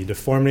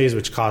deformities,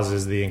 which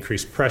causes the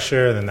increased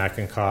pressure, and then that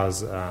can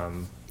cause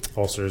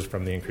ulcers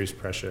from the increased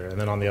pressure. And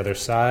then on the other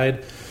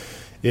side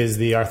is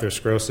the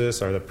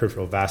arthrosclerosis, or the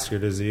peripheral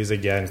vascular disease,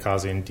 again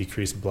causing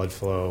decreased blood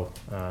flow,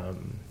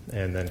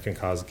 and then can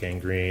cause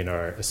gangrene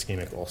or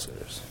ischemic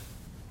ulcers.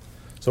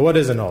 So what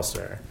is an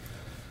ulcer?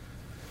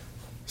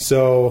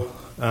 So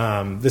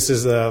this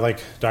is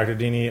like Dr.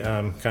 Dini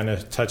kind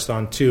of touched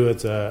on too.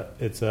 It's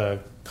a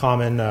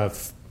common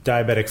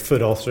diabetic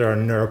foot ulcer or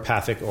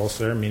neuropathic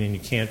ulcer, meaning you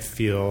can't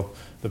feel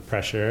the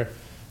pressure.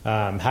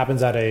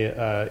 Happens at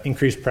a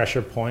increased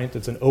pressure point.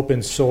 It's an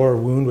open sore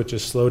wound which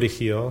is slow to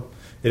heal.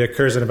 It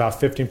occurs in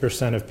about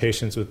 15% of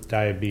patients with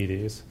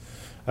diabetes.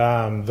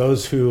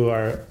 Those who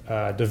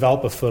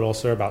develop a foot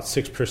ulcer, about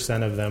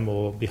 6% of them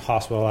will be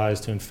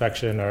hospitalized to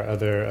infection or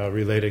other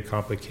related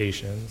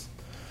complications.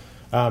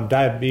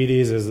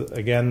 Diabetes is,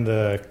 again,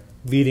 the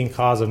leading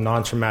cause of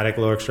non-traumatic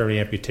lower extremity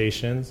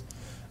amputations.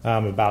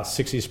 About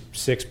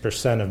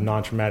 66% of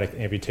non-traumatic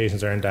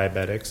amputations are in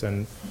diabetics,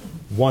 and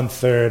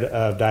 1/3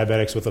 of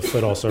diabetics with a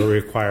foot ulcer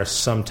require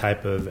some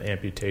type of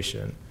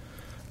amputation.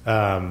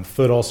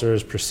 Foot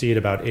ulcers precede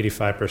about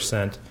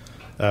 85%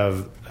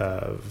 of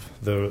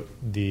the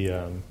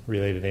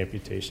related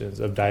amputations,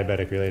 of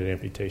diabetic-related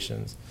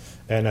amputations.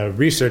 And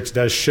research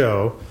does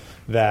show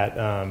that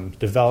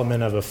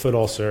development of a foot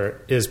ulcer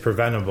is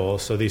preventable,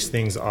 so these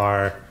things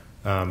are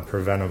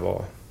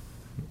preventable.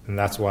 And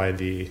that's why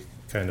the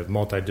kind of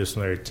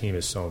multidisciplinary team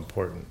is so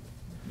important.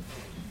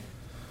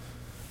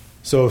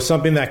 So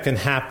something that can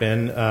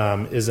happen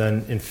is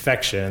an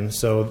infection.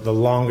 So the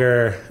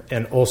longer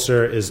an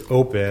ulcer is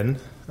open,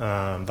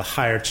 the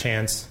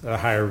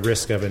higher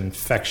risk of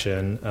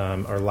infection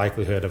or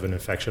likelihood of an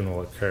infection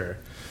will occur.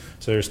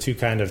 So there's two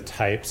kind of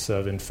types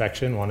of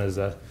infection. One is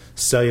a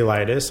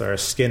cellulitis, or a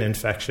skin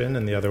infection,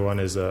 and the other one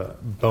is a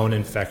bone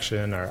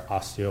infection, or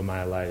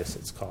osteomyelitis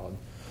it's called.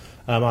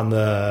 On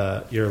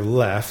your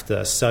left,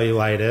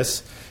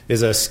 cellulitis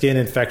is a skin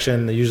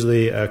infection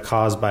usually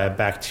caused by a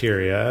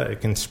bacteria. It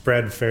can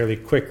spread fairly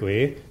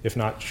quickly if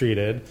not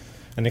treated,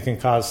 and it can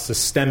cause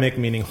systemic,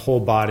 meaning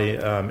whole body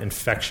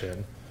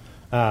infection.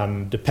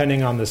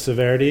 Depending on the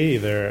severity,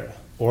 either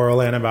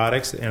oral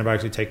antibiotics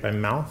you take by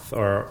mouth,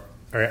 or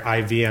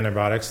IV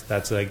antibiotics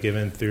that's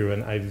given through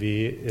an IV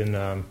in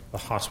the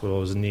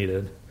hospital is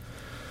needed.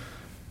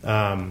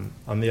 On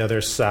the other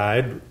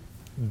side,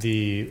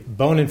 the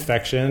bone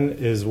infection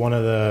is one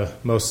of the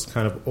most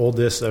kind of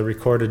oldest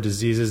recorded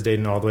diseases,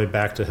 dating all the way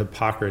back to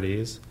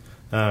Hippocrates.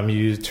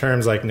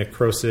 Terms like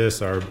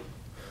necrosis or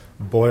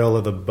boil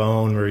of the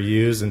bone were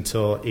used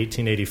until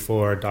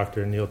 1884.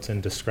 Dr.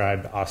 Nielsen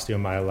described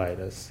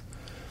osteomyelitis.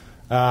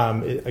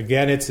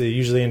 It's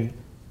usually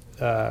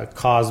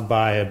caused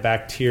by a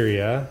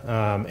bacteria.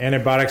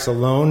 Antibiotics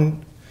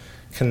alone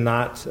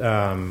cannot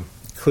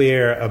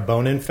clear a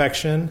bone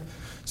infection.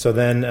 So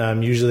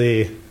then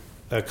usually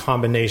a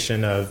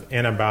combination of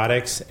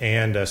antibiotics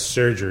and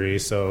surgery,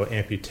 so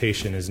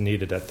amputation is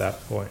needed at that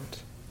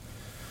point.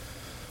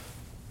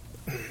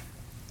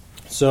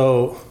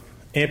 So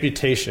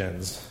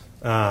amputations,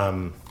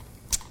 kind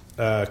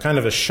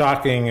of a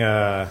shocking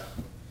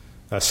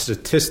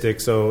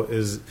statistic. So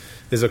is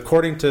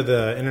according to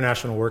the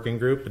International Working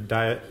Group on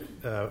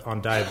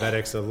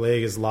diabetics, a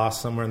leg is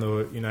lost somewhere in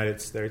the United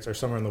States, or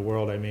somewhere in the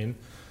world,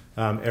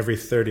 every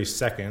 30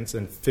 seconds,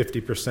 and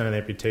 50% of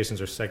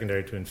amputations are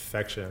secondary to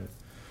infection.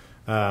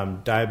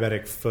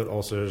 Diabetic foot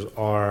ulcers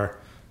are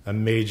a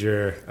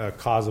major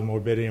cause of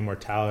morbidity and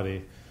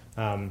mortality.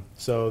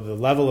 So the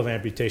level of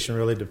amputation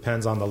really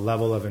depends on the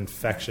level of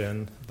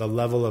infection, the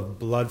level of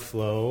blood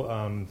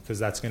flow, because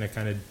that's going to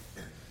kind of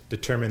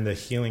determine the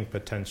healing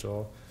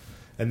potential,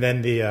 and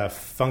then the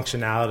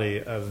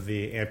functionality of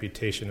the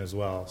amputation as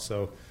well.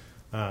 So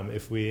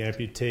if we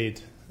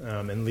amputate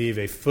and leave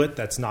a foot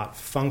that's not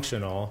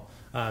functional,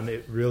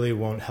 it really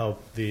won't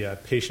help the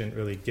patient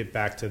really get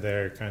back to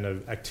their kind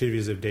of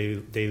activities of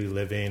daily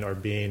living, or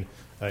being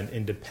an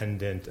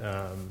independent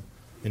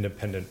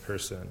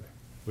person,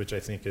 which I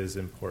think is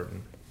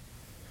important.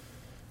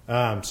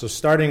 So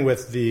starting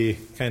with the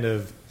kind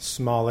of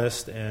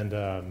smallest and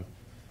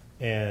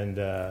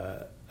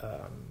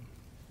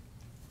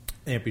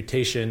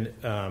amputation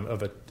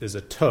is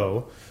a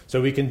toe. So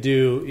we can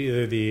do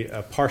either the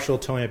partial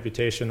toe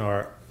amputation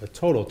or a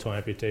total toe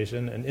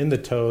amputation. And in the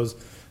toes,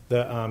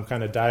 the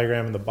kind of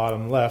diagram in the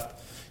bottom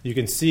left, you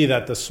can see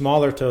that the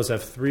smaller toes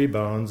have 3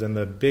 bones and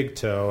the big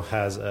toe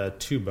has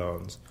 2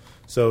 bones.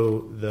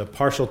 So the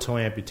partial toe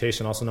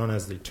amputation, also known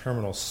as the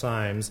terminal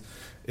cymes,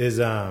 is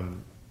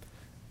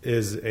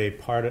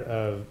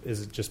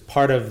just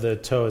part of the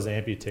toe is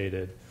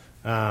amputated.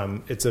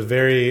 It's a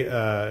very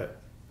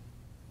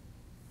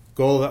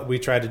goal that we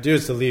try to do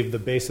is to leave the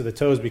base of the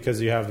toes,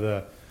 because you have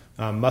the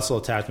muscle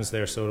attachments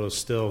there, so it'll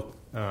still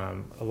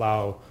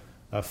allow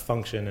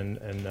function,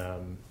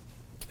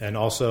 and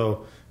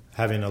also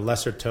having a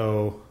lesser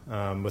toe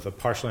with a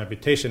partial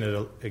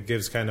amputation, it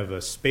gives kind of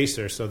a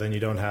spacer, so then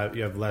you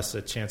have less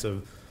a chance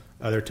of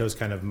other toes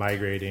kind of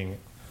migrating,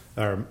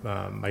 or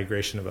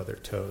migration of other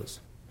toes.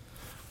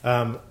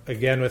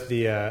 Again, with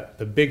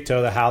the big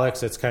toe, the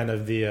hallux, it's kind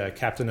of the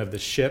captain of the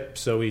ship,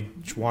 so we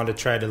want to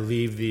try to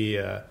leave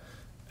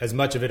as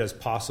much of it as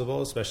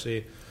possible,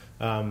 especially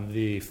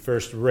the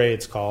first ray,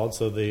 it's called,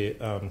 so the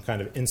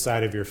kind of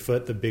inside of your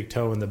foot, the big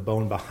toe, and the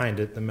bone behind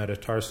it, the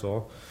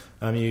metatarsal.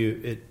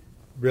 It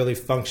really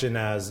function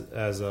as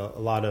a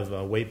lot of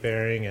weight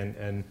bearing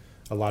and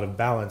a lot of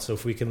balance. So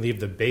if we can leave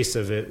the base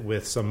of it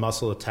with some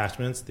muscle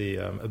attachments, the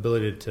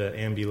ability to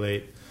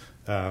ambulate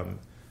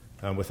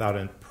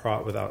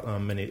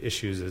without many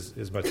issues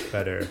is much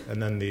better.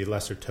 And then the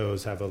lesser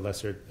toes have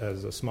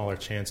a smaller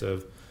chance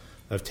of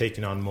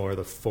taking on more of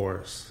the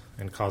force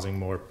and causing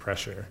more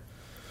pressure.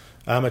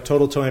 A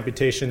total toe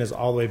amputation is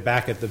all the way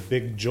back at the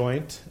big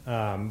joint,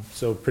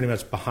 so pretty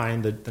much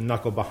behind the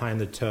knuckle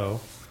behind the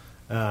toe,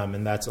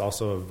 and that's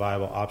also a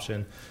viable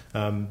option.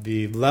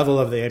 The level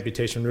of the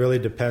amputation really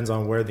depends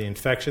on where the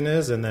infection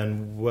is, and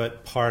then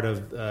what part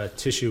of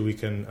tissue we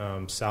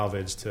can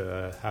salvage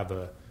to have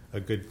a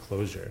good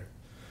closure.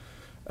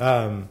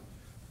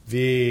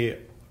 The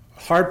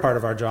hard part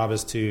of our job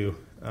is to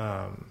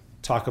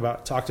talk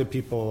to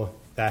people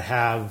that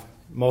have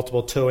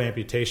multiple toe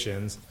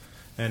amputations,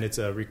 and it's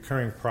a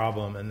recurring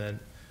problem, and then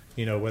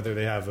whether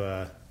they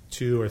have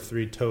 2 or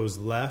 3 toes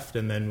left,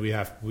 and then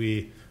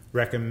we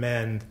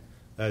recommend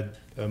a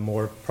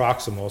more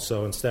proximal,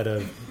 so instead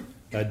of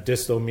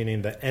distal,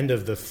 meaning the end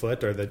of the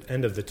foot or the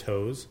end of the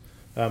toes,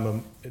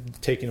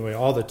 taking away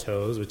all the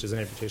toes, which is an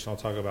amputation I'll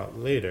talk about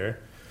later,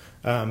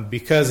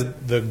 because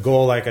the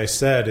goal, like I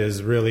said,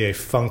 is really a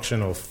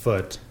functional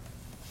foot.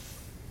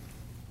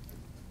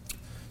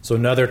 So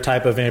another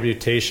type of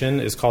amputation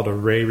is called a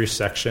ray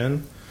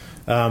resection.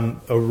 A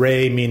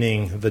ray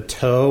meaning the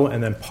toe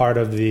and then part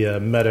of the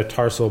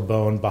metatarsal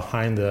bone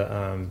behind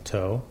the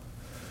toe.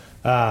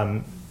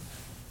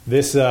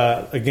 This,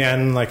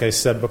 again, like I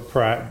said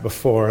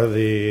before,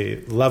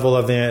 the level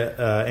of the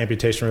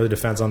amputation really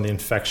depends on the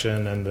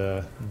infection and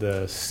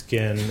the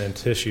skin and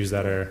tissues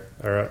that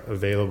are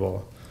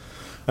available.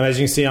 And as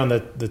you can see on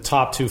the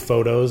top two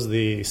photos,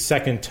 the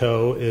second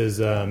toe is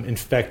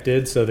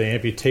infected, so the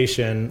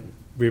amputation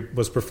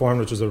was performed,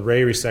 which was a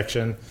ray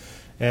resection.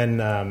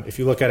 And if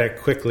you look at it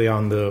quickly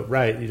on the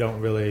right, you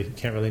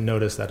can't really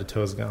notice that a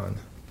toe is gone.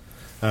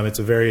 It's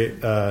a very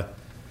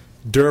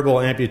durable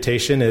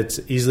amputation.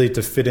 It's easily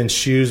to fit in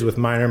shoes with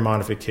minor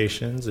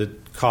modifications.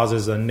 It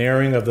causes a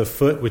narrowing of the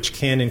foot, which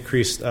can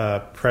increase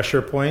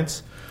pressure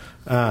points.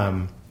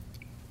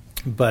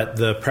 But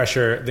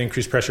the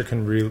increased pressure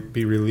can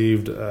be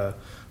relieved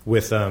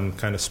with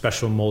kind of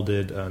special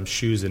molded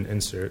shoes and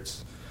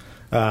inserts.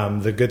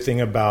 The good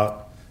thing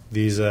about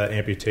these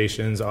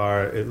amputations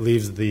are it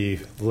leaves the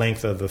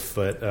length of the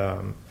foot,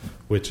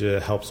 which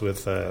helps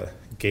with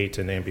gait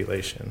and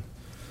ambulation.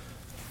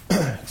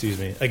 Excuse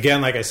me.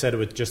 Again, like I said,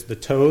 with just the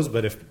toes,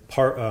 but if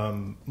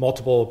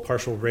multiple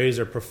partial rays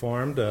are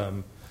performed,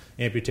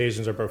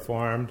 amputations are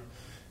performed,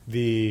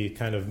 the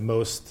kind of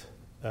most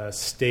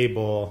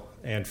stable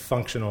and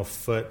functional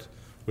foot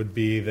would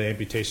be the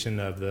amputation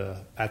at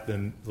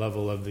the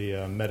level of the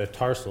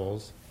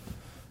metatarsals,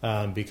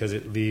 because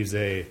it leaves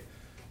a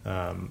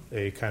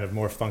kind of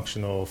more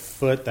functional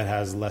foot that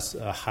has less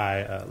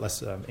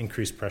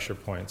increased pressure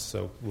points,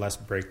 so less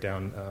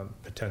breakdown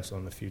potential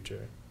in the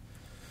future.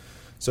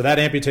 So that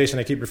amputation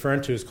I keep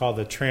referring to is called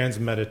the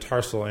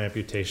transmetatarsal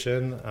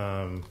amputation.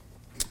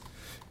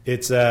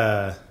 It's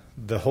the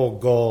whole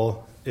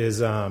goal is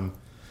to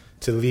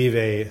leave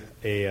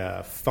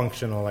a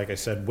functional, like I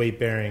said,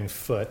 weight-bearing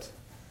foot.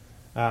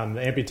 The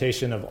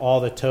amputation of all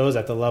the toes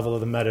at the level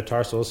of the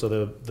metatarsals, so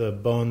the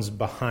bones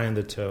behind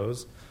the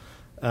toes.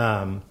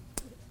 It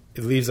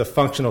leaves a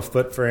functional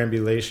foot for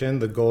ambulation.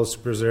 The goal is to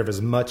preserve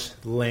as much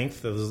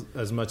length of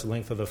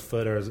the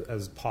foot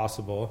as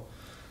possible.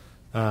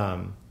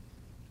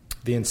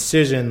 The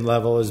incision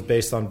level is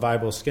based on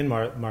viable skin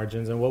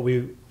margins, and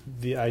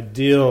the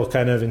ideal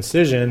kind of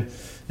incision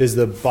is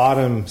the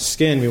bottom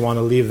skin. We want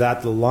to leave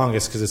that the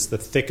longest because it's the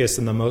thickest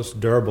and the most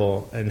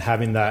durable, and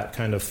having that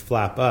kind of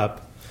flap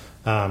up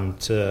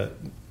to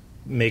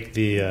make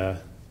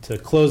to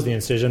close the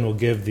incision will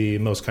give the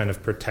most kind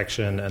of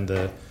protection and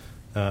the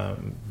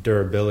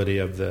durability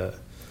of the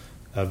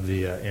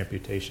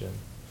amputation.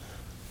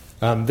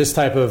 This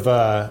type of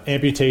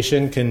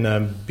amputation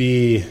can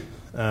be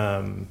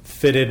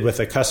fitted with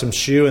a custom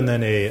shoe and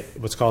then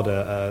what's called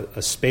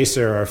a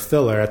spacer or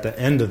filler at the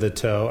end of the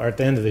toe or at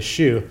the end of the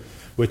shoe,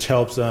 which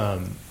helps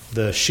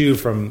the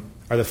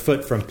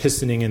foot from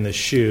pistoning in the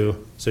shoe,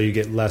 so you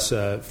get less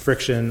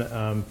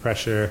friction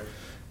pressure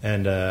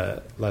and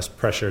less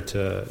pressure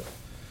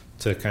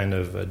to kind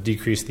of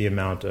decrease the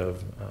amount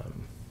of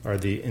or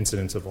the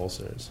incidence of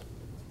ulcers.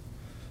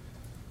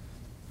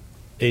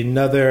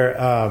 Another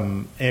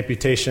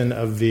amputation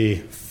of the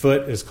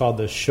foot is called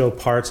the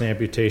Chopard's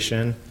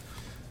amputation.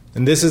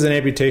 And this is an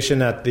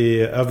amputation of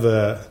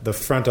the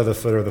front of the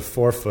foot or the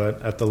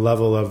forefoot at the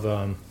level of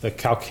the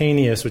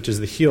calcaneus, which is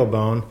the heel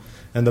bone,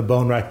 and the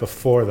bone right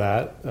before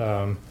that.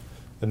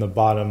 In the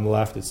bottom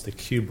left, it's the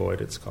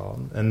cuboid, it's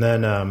called. And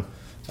then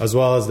as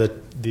well as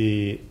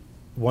the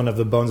one of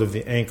the bones of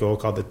the ankle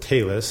called the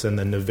talus, and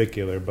the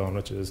navicular bone,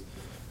 which is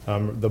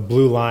the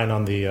blue line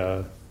on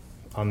the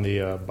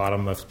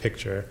bottom left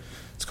picture.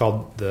 It's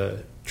called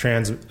the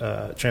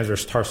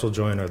transverse tarsal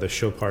joint or the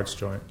Chopard's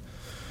joint.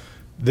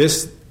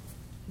 This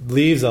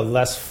leaves a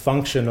less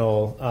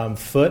functional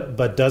foot,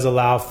 but does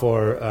allow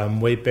for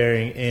weight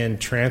bearing and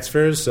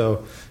transfers.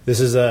 So this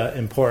is an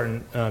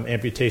important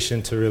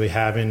amputation to really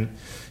have in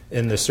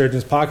the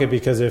surgeon's pocket,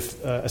 because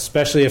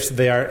especially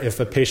if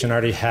a patient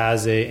already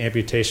has a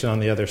amputation on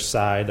the other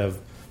side of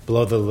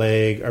below the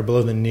leg or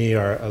below the knee,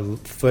 or a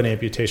foot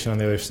amputation on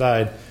the other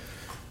side.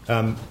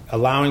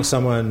 Allowing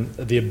someone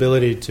the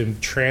ability to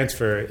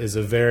transfer is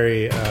a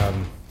very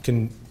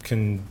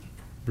can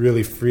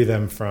really free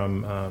them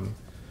from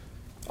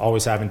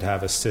always having to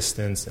have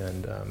assistance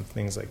and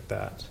things like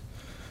that.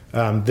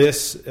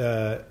 This,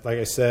 like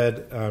I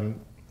said,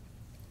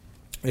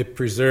 it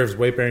preserves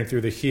weight bearing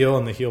through the heel,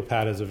 and the heel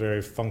pad is a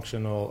very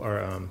functional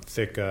or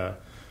thick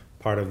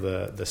part of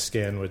the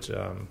skin, which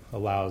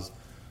allows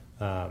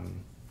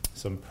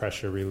some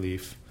pressure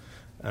relief.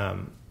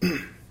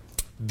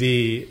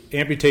 The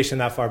amputation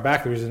that far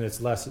back, the reason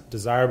it's less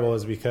desirable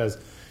is because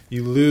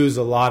you lose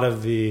all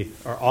of the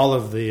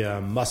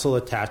muscle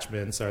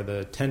attachments or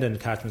the tendon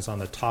attachments on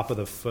the top of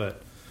the foot.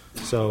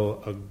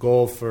 So a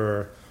goal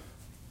for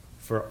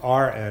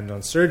our end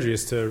on surgery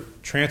is to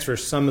transfer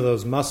some of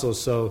those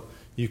muscles so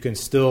you can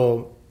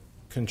still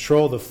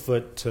control the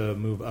foot to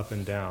move up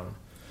and down.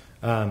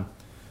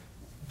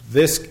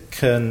 This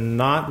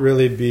cannot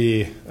really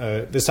be,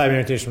 this type of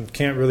amputation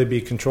can't really be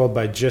controlled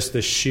by just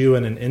the shoe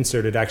and an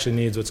insert. It actually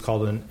needs what's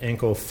called an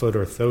ankle-foot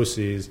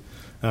orthoses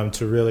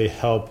to really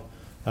help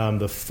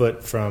the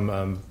foot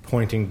from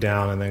pointing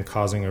down and then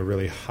causing a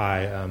really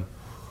high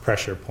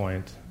pressure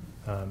point.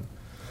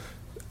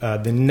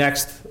 The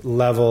next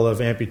level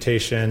of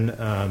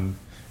amputation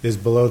is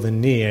below the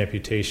knee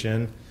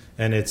amputation,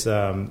 and it's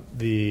on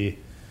the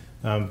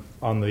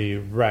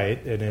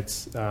right, and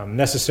it's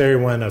necessary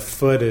when a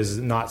foot is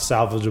not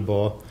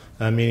salvageable,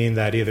 meaning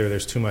that either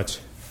there's too much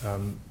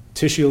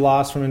tissue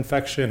loss from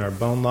infection or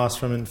bone loss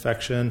from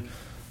infection.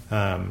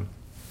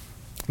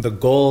 The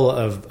goal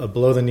of a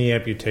below-the-knee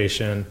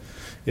amputation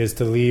is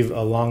to leave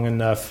a long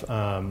enough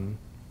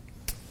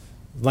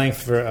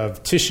length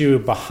of tissue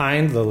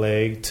behind the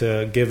leg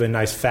to give a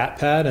nice fat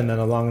pad, and then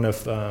a long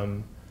enough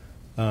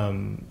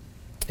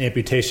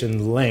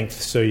amputation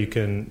length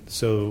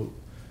so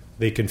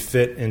they can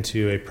fit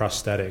into a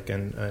prosthetic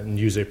and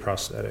use a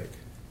prosthetic.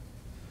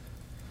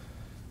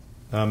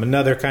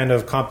 Another kind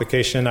of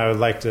complication I would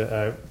like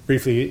to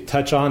briefly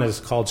touch on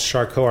is called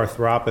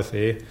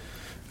Charcot-arthropathy.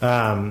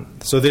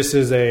 So this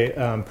is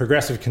a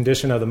progressive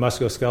condition of the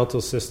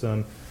musculoskeletal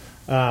system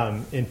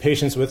in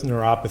patients with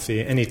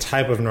neuropathy, any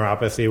type of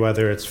neuropathy,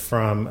 whether it's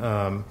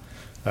from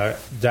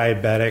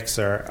diabetics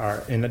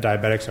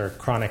or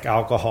chronic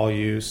alcohol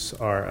use,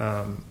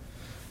 or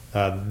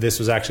this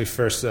was actually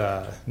first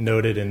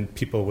noted in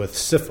people with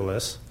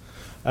syphilis.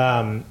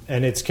 And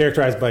it's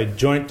characterized by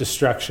joint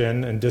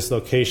destruction and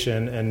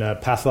dislocation and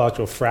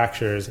pathological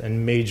fractures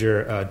and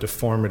major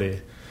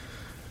deformity.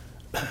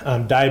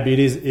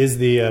 Diabetes is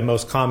the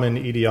most common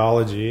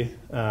etiology,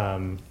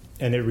 and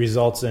it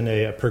results in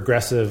a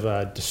progressive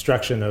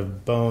destruction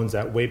of bones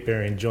at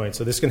weight-bearing joints.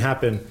 So this can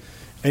happen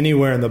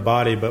anywhere in the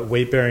body, but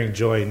weight-bearing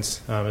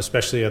joints,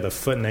 especially at the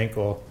foot and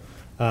ankle,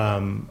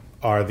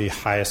 are the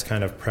highest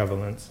kind of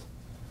prevalence.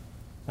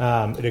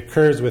 It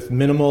occurs with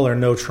minimal or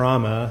no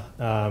trauma.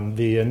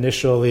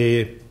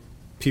 Initially,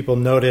 people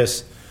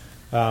notice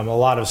a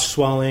lot of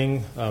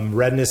swelling,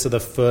 redness of the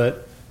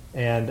foot,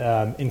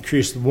 and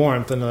increased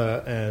warmth,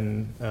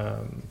 and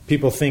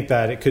people think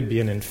that it could be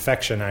an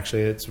infection.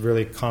 Actually, it's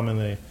really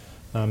commonly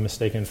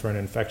mistaken for an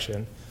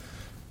infection.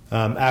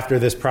 After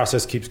this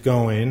process keeps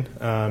going,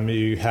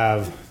 you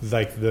have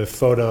like the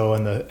photo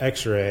and the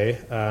X-ray.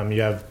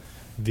 You have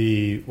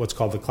what's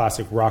called the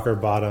classic rocker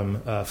bottom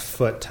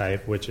foot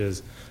type, which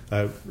is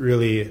a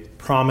really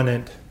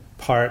prominent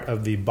part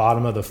of the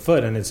bottom of the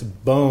foot, and it's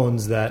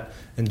bones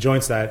and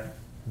joints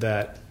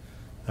that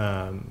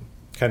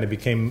kind of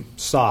became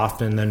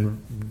soft, and then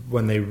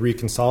when they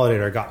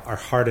reconsolidate are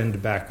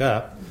hardened back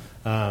up,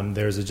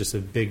 there's just a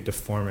big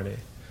deformity.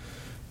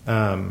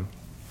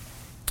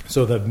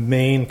 So the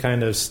main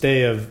kind of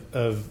stay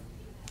of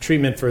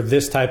treatment for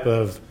this type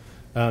of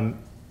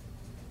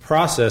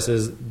process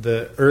is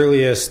the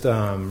earliest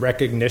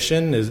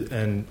recognition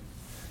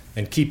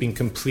and keeping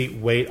complete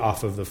weight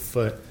off of the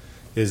foot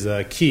is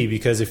key,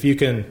 because if you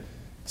can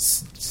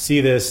see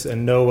this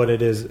and know what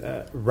it is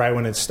right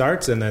when it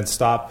starts, and then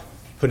stop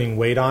putting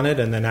weight on it,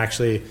 and then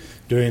actually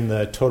doing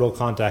the total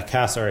contact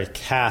cast or a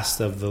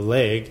cast of the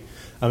leg,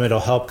 it'll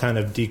help kind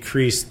of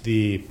decrease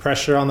the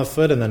pressure on the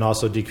foot, and then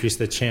also decrease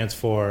the chance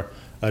for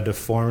a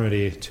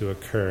deformity to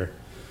occur.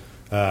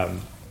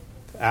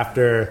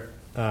 After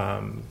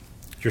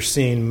you're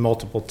seen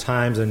multiple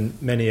times and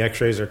many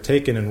x-rays are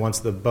taken, and once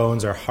the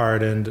bones are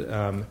hardened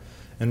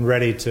and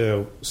ready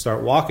to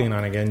start walking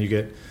on again, you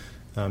get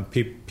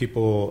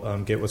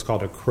people get what's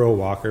called a crow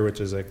walker, which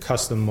is a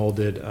custom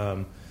molded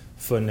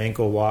foot and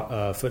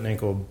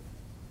ankle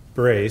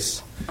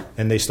brace,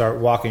 and they start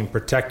walking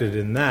protected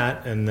in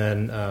that, and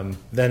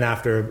then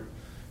after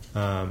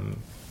a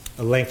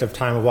length of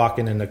time of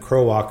walking in the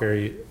crow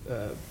walker,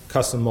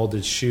 custom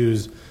molded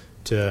shoes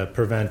to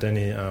prevent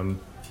any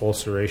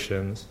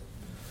ulcerations.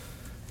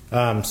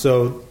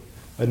 So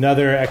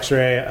another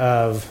X-ray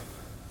of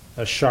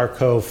a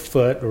Charcot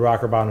foot, a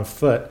rocker bottom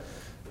foot,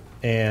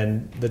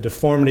 and the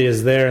deformity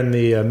is there in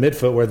the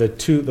midfoot where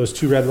those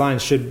two red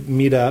lines should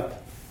meet up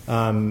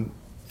in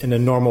a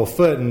normal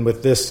foot, and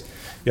with this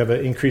you have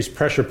an increased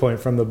pressure point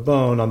from the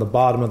bone on the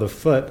bottom of the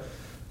foot,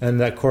 and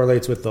that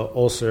correlates with the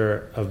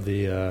ulcer of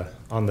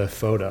on the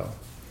photo.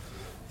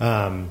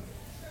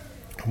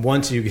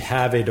 Once you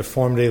have a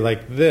deformity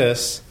like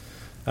this,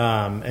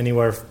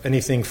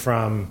 anything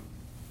from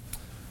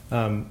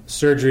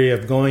surgery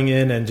of going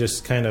in and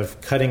just kind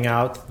of cutting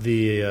out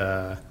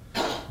the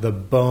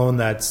bone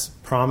that's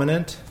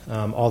prominent,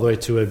 all the way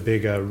to a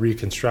big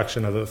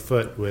reconstruction of a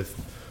foot with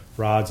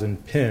rods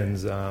and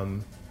pins,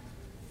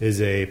 is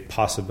a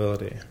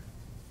possibility.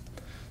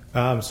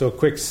 So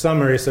quick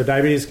summary. So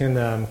diabetes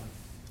can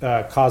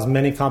cause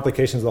many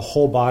complications of the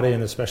whole body,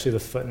 and especially the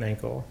foot and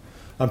ankle.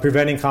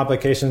 Preventing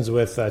complications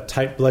with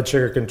tight blood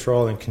sugar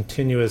control and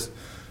continuous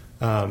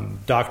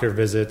doctor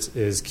visits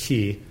is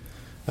key.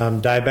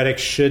 Diabetics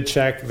should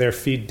check their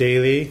feet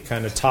daily,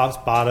 kind of tops,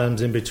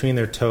 bottoms, in between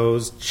their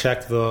toes.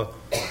 Check the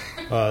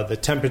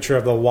temperature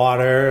of the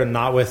water,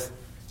 not with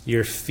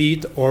your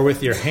feet or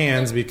with your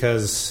hands,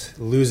 because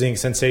losing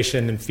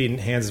sensation in feet and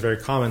hands is very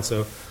common.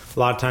 So a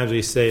lot of times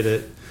we say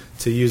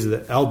to use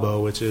the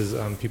elbow, which is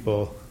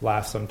people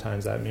laugh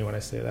sometimes at me when I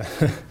say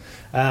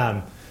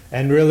that.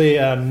 And really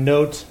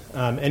note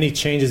any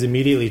changes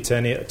immediately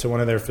to one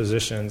of their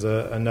physicians.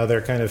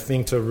 Another kind of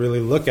thing to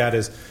really look at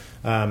is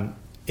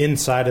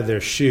inside of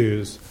their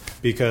shoes,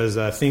 because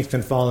things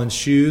can fall in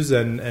shoes,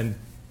 and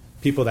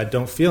people that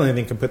don't feel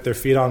anything can put their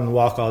feet on and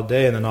walk all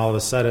day, and then all of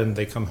a sudden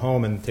they come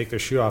home and take their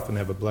shoe off and they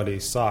have a bloody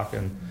sock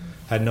and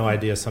had no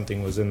idea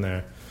something was in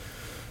there.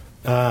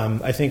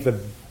 I think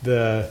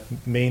the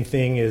main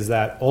thing is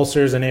that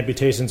ulcers and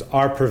amputations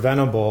are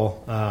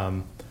preventable,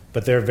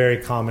 but they're very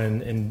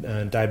common in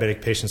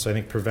diabetic patients, so I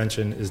think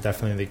prevention is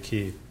definitely the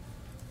key.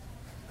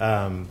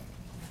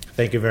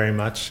 Thank you very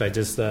much. I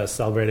just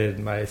celebrated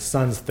my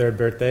son's 3rd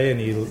birthday,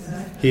 and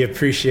he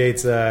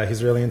appreciates,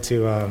 he's really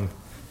into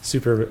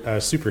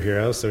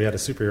superheroes, so we had a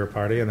superhero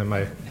party, and then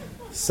my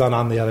son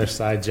on the other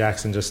side,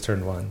 Jackson, just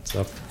turned 1.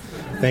 So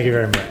thank you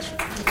very much.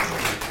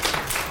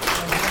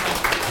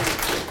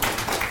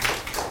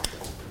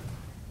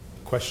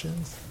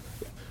 Questions?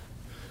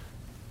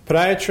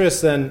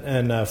 Podiatrists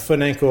and foot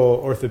and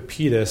ankle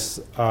orthopedists,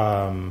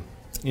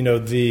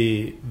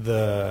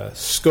 the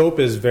scope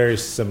is very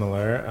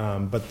similar,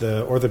 but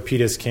the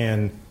orthopedists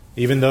can,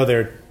 even though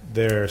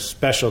their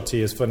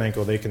specialty is foot and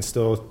ankle, they can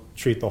still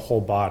treat the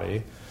whole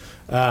body.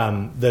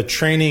 The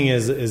training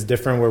is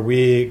different, where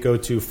we go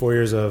to 4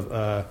 years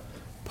of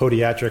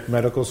podiatric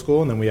medical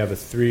school, and then we have a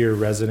 3-year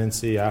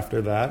residency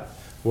after that,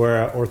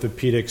 where an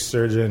orthopedic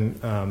surgeon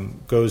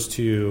goes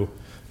to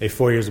a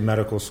 4 years of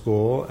medical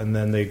school, and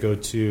then they go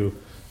to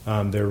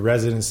their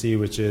residency,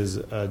 which is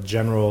a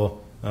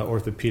general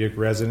orthopedic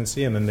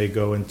residency, and then they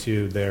go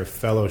into their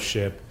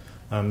fellowship,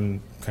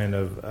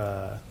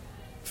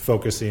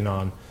 focusing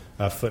on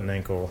foot and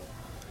ankle.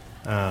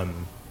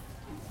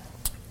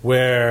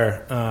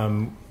 Where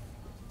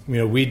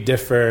we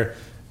differ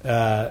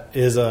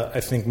is I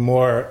think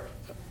more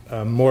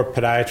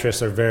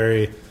podiatrists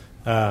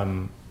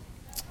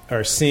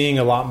are seeing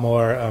a lot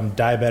more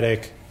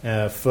diabetic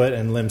foot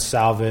and limb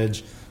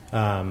salvage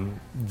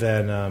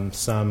than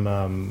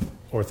some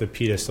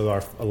orthopedists.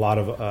 So a lot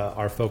of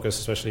our focus,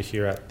 especially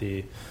here at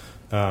the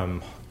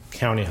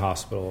county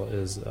hospital,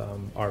 is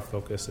our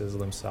focus is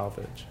limb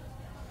salvage.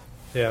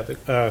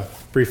 Yeah,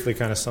 briefly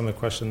kind of sum the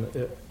question.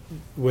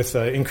 With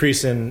an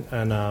increase in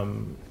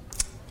kind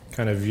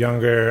of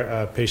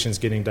younger patients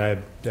getting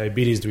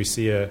diabetes, do we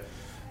see an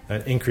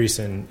increase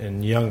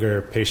in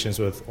younger patients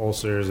with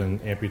ulcers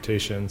and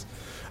amputations?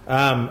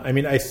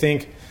 I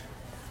think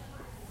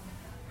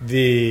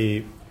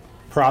the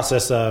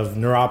process of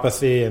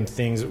neuropathy and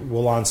things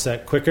will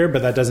onset quicker,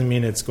 but that doesn't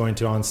mean it's going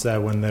to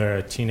onset when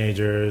they're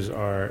teenagers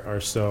or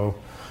so.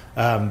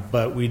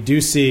 But we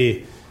do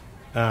see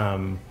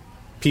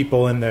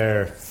people in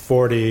their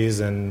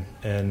 40s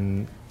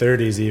and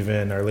 30s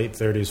even, or late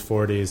 30s,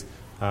 40s,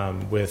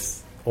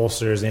 with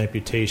ulcers,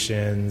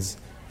 amputations,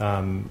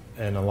 and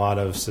a lot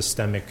of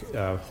systemic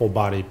whole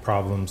body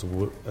problems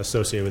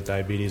associated with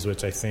diabetes,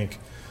 which I think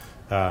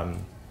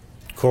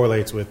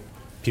correlates with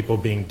people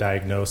being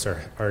diagnosed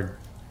or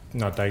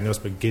not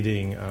diagnosed, but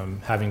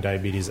having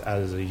diabetes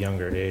at a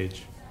younger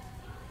age.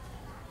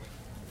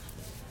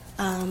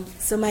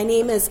 So my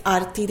name is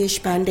Aarti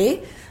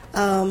Deshpande.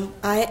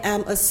 I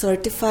am a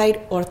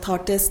certified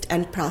orthotist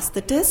and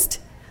prosthetist.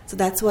 So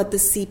that's what the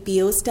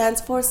CPO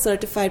stands for,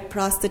 Certified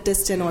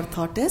Prosthetist and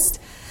Orthotist.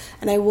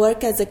 And I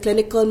work as a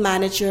clinical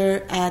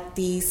manager at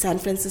the San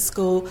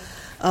Francisco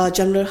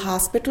General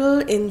Hospital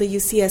in the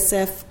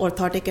UCSF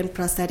Orthotic and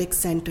Prosthetic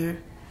Center.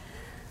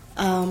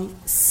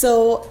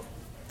 So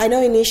I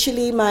know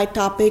initially my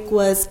topic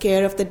was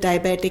care of the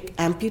diabetic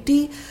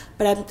amputee,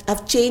 but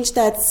I've changed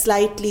that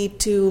slightly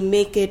to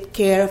make it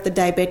care of the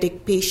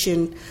diabetic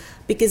patient,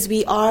 because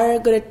we are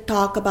going to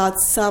talk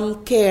about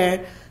some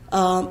care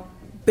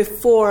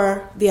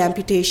before the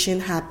amputation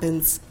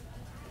happens.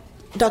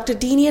 Dr.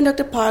 Deeney and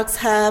Dr. Parks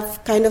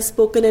have kind of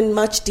spoken in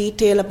much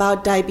detail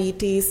about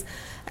diabetes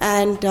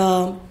and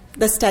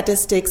the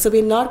statistics, so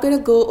we're not going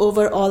to go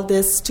over all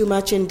this too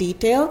much in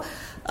detail,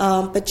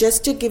 but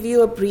just to give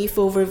you a brief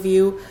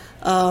overview,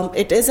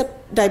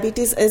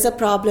 diabetes is a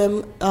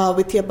problem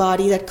with your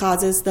body that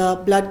causes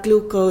the blood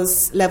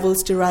glucose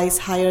levels to rise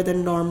higher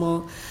than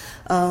normal.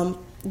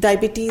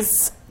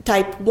 Diabetes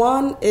type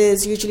 1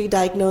 is usually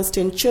diagnosed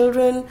in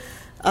children,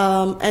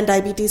 and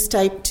diabetes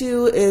type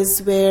 2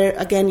 is where,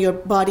 again, your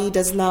body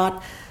does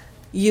not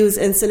use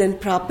insulin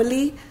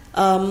properly,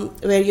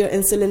 where you're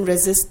insulin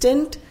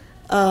resistant,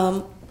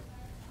 and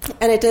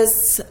it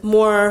is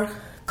more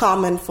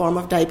common form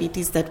of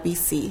diabetes that we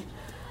see.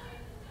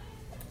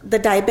 The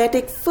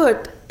diabetic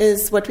foot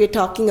is what we're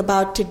talking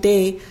about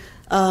today.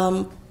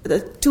 The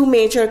two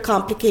major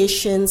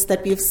complications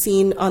that we've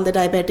seen on the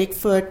diabetic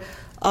foot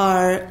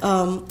are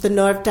the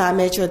nerve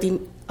damage or the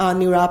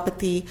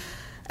neuropathy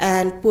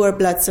and poor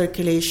blood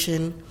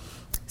circulation.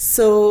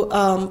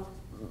 So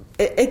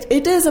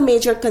it is a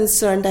major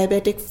concern.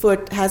 Diabetic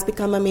foot has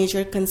become a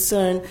major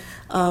concern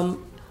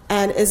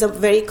and is a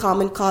very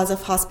common cause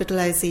of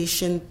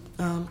hospitalization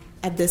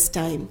at this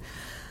time.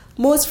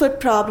 Most foot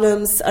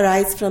problems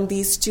arise from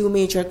these two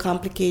major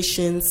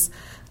complications.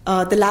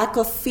 The lack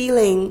of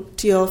feeling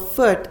to your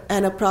foot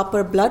and a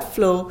proper blood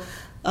flow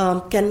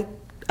can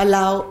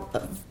allow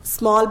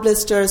small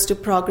blisters to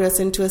progress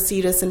into a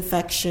serious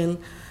infection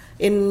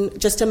in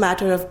just a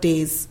matter of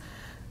days.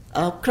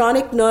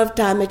 Chronic nerve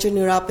damage or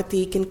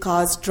neuropathy can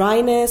cause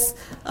dryness,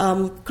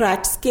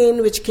 cracked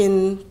skin, which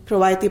can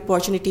provide the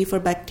opportunity for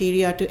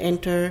bacteria to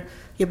enter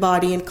your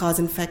body and cause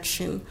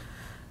infection.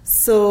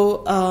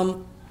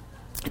 So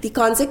the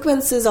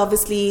consequences,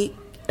 obviously,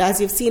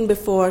 as you've seen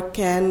before,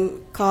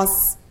 can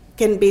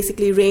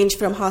basically range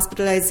from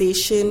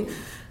hospitalization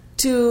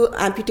to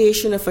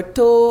amputation of a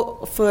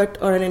toe, foot,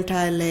 or an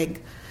entire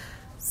leg.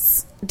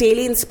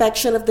 Daily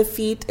inspection of the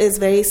feet is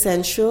very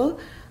essential.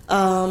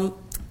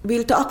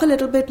 We'll talk a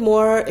little bit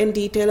more in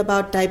detail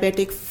about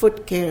diabetic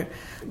foot care.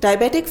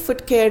 Diabetic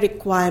foot care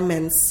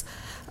requirements.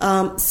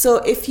 So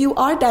if you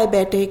are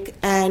diabetic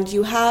and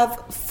you have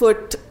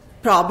foot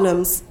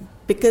problems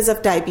because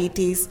of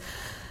diabetes,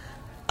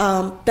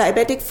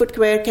 diabetic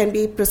footwear can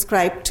be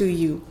prescribed to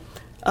you.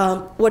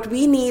 What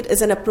we need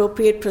is an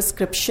appropriate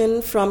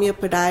prescription from your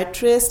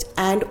podiatrist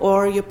and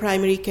or your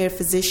primary care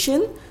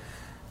physician.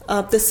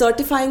 The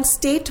certifying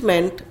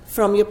statement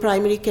from your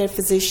primary care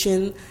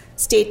physician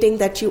stating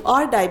that you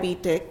are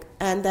diabetic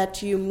and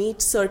that you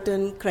meet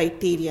certain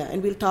criteria.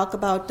 And we'll talk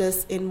about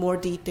this in more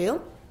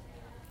detail.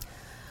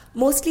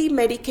 Mostly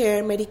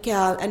Medicare,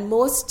 Medi-Cal, and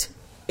most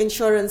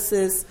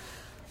insurances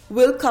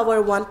will cover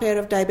one pair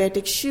of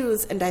diabetic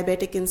shoes and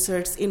diabetic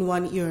inserts in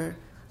 1 year.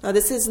 Now,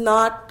 this is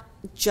not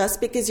just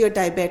because you're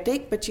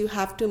diabetic, but you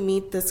have to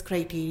meet this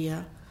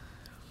criteria.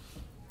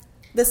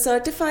 The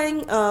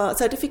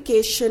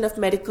certification of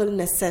medical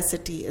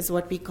necessity is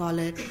what we call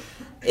it,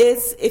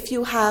 is if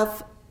you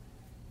have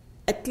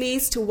at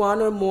least one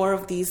or more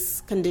of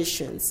these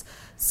conditions.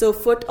 So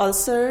foot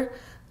ulcer,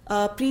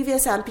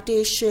 previous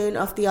amputation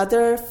of the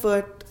other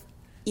foot,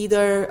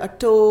 either a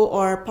toe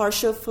or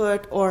partial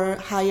foot or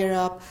higher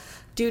up,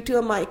 due to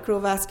a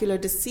microvascular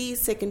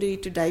disease secondary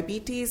to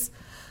diabetes,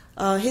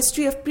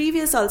 history of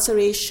previous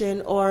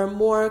ulceration or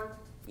more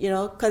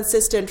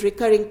consistent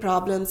recurring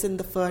problems in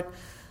the foot,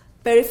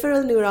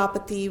 peripheral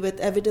neuropathy with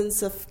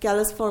evidence of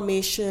callus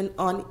formation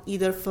on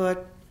either foot.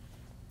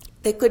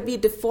 There could be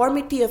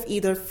deformity of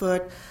either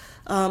foot,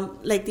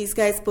 like these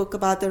guys spoke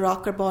about the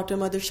rocker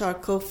bottom or the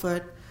Charcot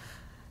foot.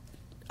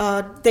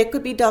 There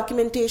could be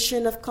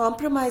documentation of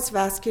compromised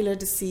vascular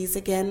disease,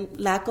 again,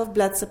 lack of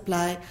blood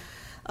supply,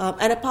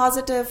 and a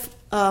positive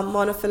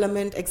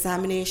monofilament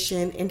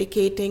examination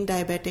indicating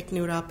diabetic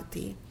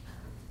neuropathy.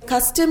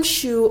 Custom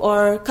shoe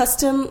or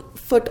custom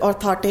foot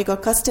orthotic or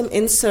custom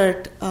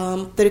insert,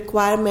 the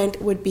requirement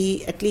would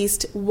be at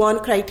least one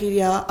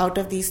criteria out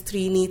of these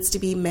three needs to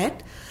be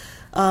met.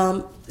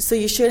 So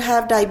you should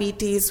have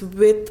diabetes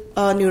with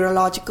a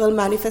neurological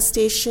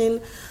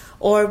manifestation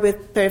or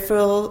with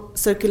peripheral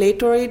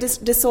circulatory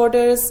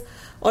disorders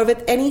or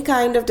with any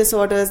kind of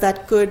disorders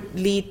that could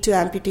lead to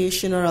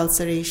amputation or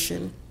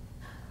ulceration.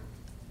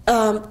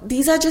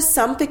 These are just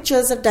some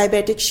pictures of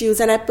diabetic shoes,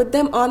 and I put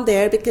them on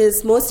there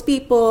because most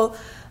people,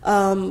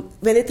 when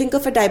they think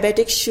of a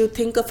diabetic shoe,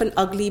 think of an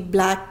ugly,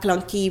 black,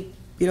 clunky,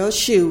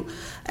 shoe.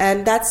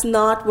 And that's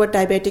not what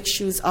diabetic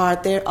shoes are.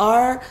 There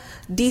are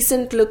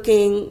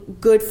decent-looking,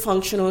 good,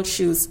 functional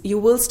shoes. You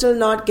will still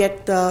not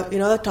get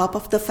the top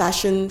of the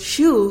fashion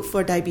shoe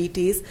for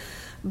diabetes,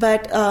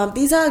 but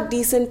these are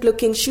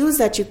decent-looking shoes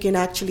that you can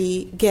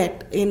actually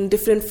get in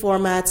different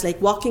formats,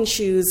 like walking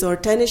shoes or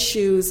tennis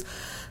shoes,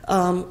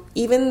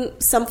 even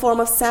some form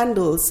of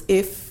sandals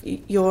if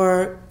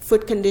your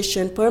foot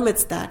condition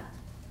permits that.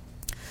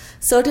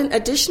 Certain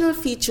additional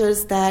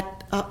features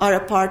that are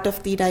a part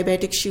of the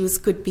diabetic shoes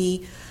could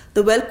be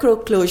the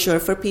Velcro closure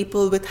for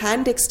people with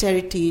hand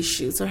dexterity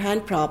issues or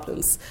hand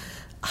problems,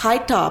 high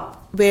top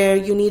where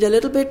you need a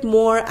little bit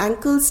more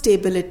ankle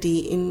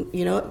stability.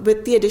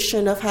 With the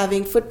addition of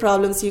having foot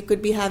problems, you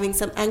could be having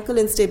some ankle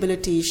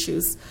instability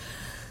issues.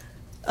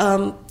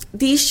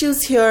 These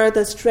shoes here,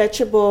 the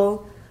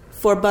stretchable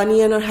for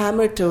bunion or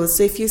hammer toes.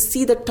 So if you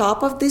see the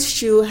top of this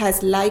shoe has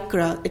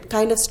Lycra, it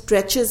kind of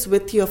stretches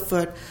with your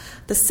foot.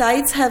 The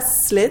sides have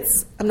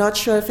slits. I'm not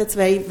sure if it's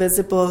very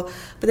visible,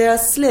 but there are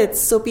slits.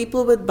 So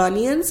people with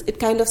bunions, it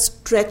kind of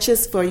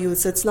stretches for you.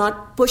 So it's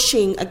not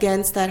pushing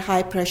against that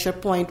high pressure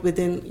point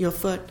within your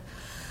foot.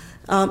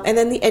 And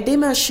then the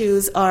edema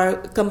shoes are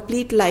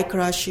complete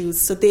Lycra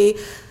shoes. So they,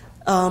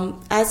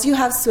 as you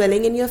have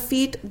swelling in your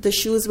feet, the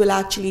shoes will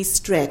actually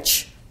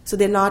stretch. So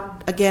they're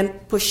not, again,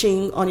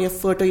 pushing on your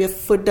foot, or your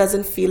foot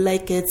doesn't feel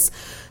like it's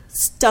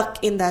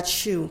stuck in that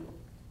shoe.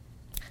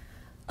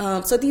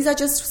 So these are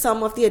just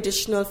some of the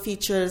additional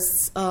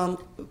features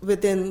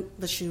within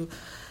the shoe.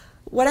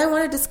 What I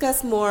want to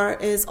discuss more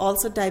is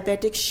also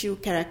diabetic shoe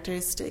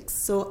characteristics.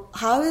 So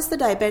how is the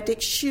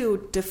diabetic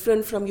shoe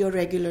different from your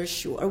regular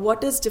shoe, or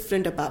what is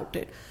different about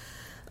it?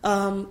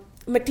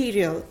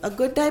 Material. A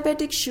good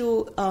diabetic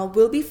shoe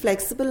will be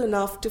flexible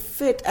enough to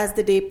fit as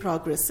the day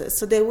progresses.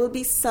 So there will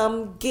be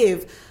some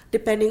give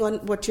depending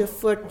on what your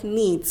foot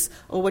needs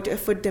or what your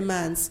foot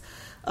demands.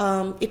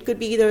 It could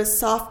be either a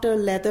softer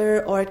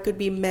leather, or it could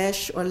be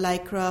mesh or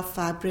Lycra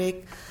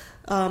fabric.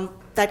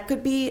 That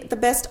could be the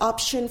best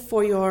option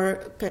for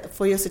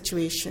your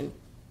situation.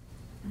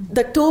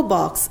 The toe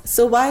box.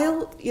 So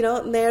while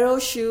narrow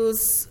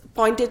shoes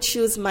pointed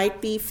shoes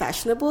might be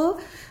fashionable.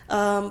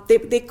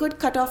 They could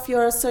cut off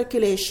your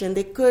circulation.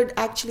 They could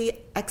actually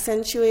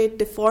accentuate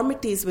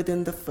deformities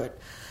within the foot.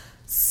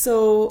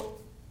 So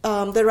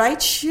the right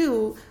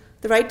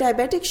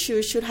diabetic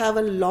shoe should have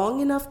a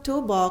long enough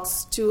toe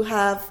box to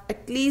have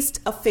at least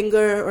a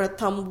finger or a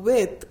thumb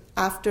width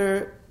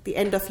after the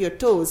end of your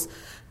toes,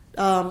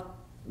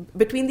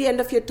 between the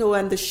end of your toe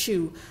and the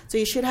shoe. So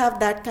you should have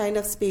that kind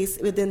of space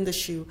within the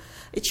shoe.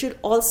 It should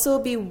also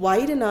be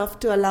wide enough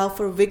to allow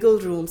for wiggle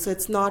room, so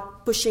it's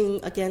not pushing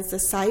against the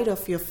side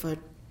of your foot.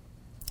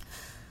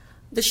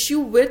 The shoe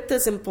width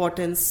is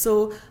important.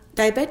 So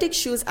diabetic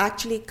shoes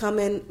actually come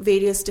in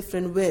various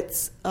different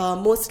widths.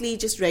 Mostly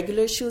just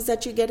regular shoes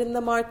that you get in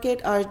the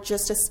market are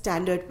just a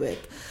standard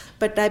width.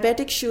 But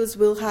diabetic shoes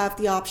will have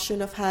the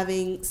option of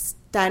having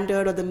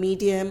standard or the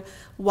medium,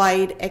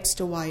 wide,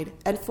 extra wide.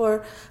 And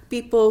for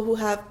people who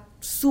have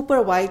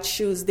super wide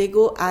shoes, they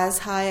go as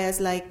high as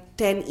like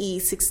 10E,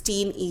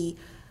 16E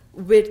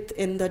width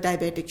in the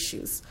diabetic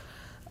shoes.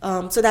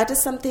 So that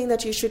is something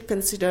that you should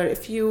consider.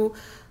 If you,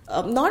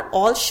 not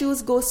all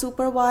shoes go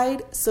super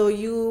wide, so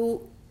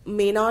you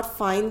may not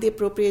find the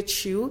appropriate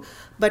shoe,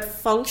 but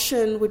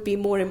function would be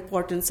more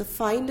important. So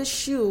find a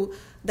shoe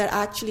that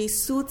actually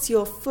suits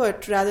your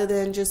foot rather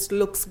than just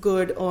looks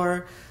good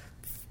or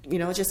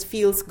just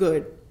feels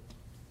good.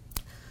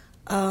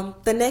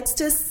 The next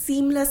is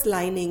seamless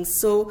linings.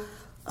 So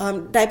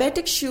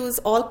diabetic shoes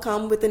all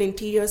come with an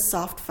interior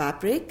soft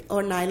fabric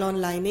or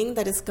nylon lining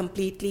that is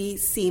completely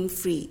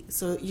seam-free.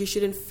 So you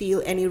shouldn't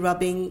feel any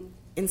rubbing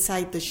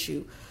inside the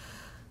shoe.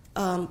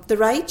 The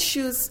right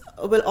shoes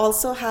will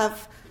also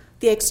have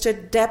the extra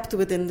depth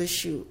within the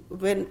shoe.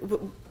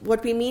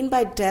 What we mean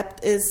by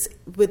depth is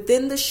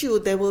within the shoe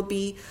there will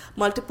be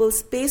multiple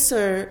space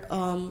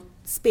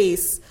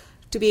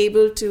to be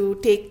able to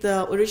take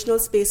the original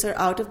spacer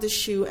out of the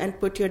shoe and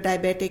put your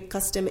diabetic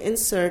custom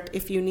insert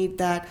if you need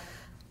that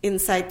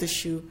inside the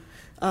shoe.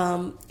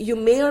 You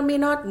may or may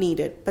not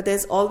need it, but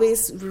there's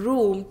always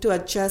room to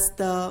adjust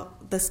the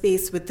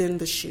space within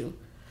the shoe.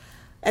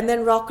 And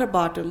then rocker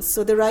bottoms.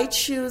 So the right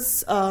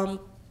shoes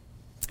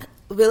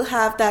will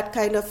have that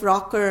kind of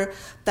rocker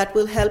that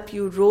will help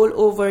you roll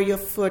over your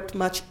foot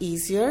much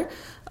easier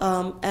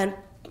and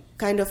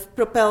kind of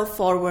propel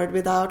forward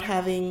without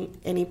having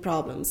any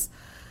problems.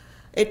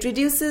 It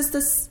reduces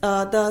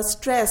the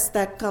stress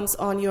that comes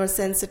on your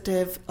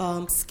sensitive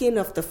skin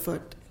of the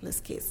foot, in this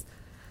case.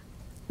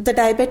 The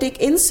diabetic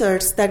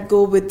inserts that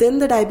go within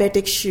the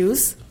diabetic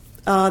shoes,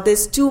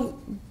 there's two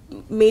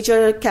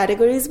major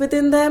categories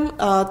within them.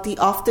 The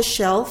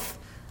off-the-shelf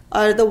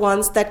are the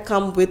ones that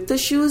come with the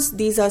shoes.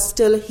 These are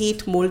still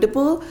heat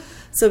moldable,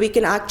 so we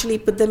can actually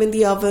put them in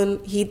the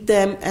oven, heat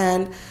them,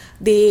 and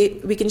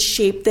we can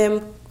shape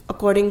them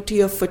according to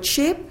your foot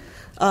shape.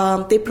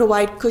 They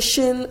provide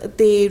cushion,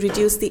 they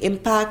reduce the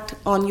impact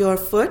on your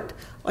foot,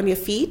 on your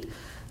feet.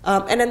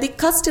 And then the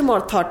custom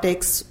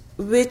orthotics,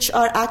 which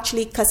are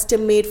actually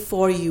custom made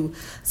for you.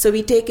 So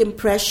we take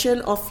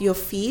impression of your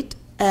feet,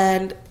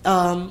 and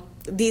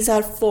these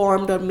are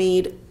formed or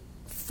made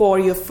for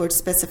your foot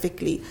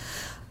specifically.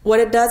 What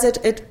it does,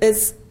 it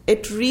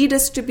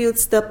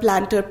redistributes the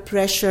plantar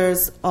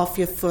pressures of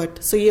your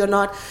foot. So you're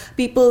not,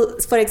 people,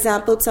 for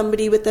example,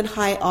 somebody with a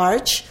high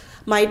arch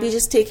might be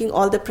just taking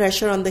all the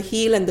pressure on the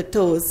heel and the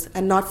toes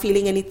and not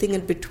feeling anything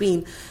in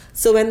between.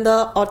 So when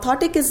the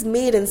orthotic is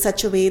made in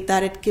such a way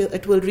that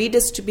it will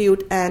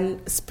redistribute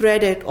and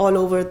spread it all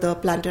over the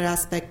plantar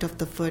aspect of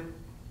the foot.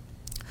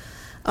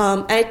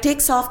 And it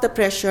takes off the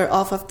pressure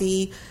off of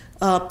the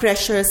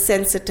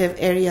pressure-sensitive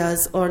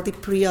areas or the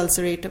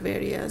pre-ulcerative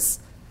areas.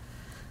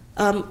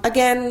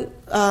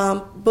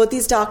 Both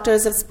these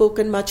doctors have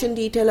spoken much in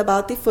detail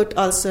about the foot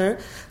ulcer.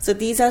 So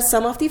these are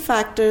some of the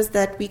factors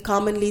that we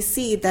commonly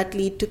see that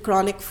lead to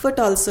chronic foot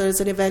ulcers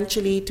and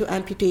eventually to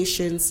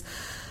amputations.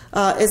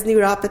 Is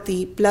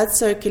neuropathy, blood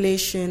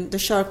circulation, the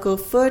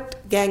Charcot foot,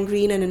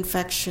 gangrene, and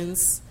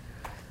infections.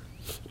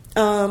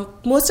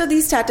 Most of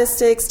these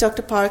statistics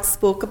Dr. Park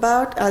spoke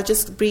about. I'll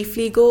just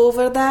briefly go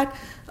over that.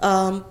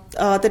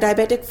 The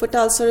diabetic foot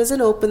ulcer is an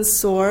open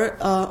sore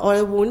or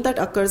a wound that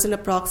occurs in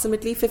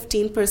approximately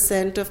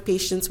 15% of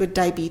patients with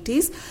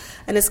diabetes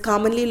and is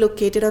commonly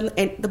located on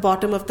the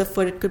bottom of the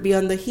foot. It could be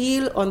on the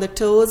heel, on the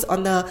toes,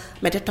 on the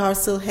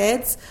metatarsal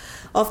heads.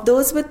 Of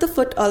those with the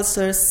foot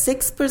ulcer,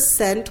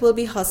 6% will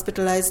be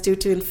hospitalized due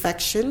to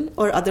infection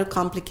or other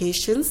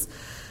complications.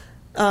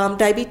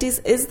 Diabetes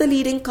is the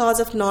leading cause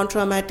of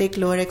non-traumatic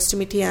lower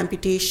extremity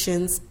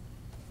amputations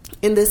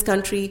in this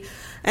country,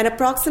 and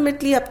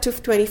approximately up to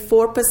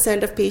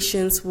 24% of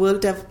patients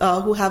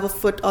who have a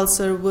foot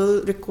ulcer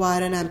will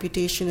require an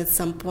amputation at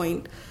some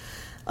point.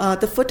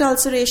 The foot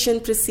ulceration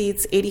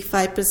precedes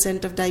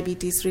 85% of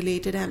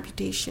diabetes-related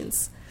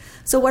amputations.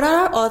 So what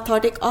are our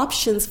orthotic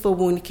options for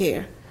wound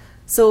care?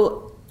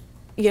 So,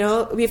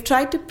 we've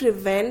tried to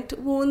prevent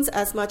wounds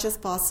as much as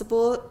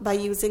possible by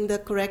using the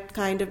correct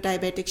kind of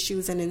diabetic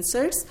shoes and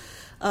inserts,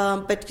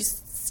 but you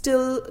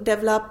still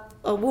develop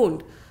a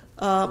wound.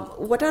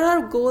 What are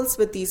our goals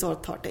with these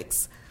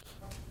orthotics?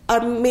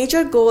 Our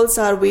major goals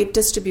are weight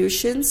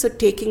distribution, so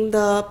taking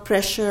the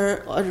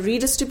pressure or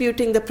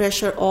redistributing the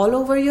pressure all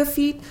over your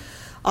feet,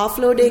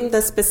 offloading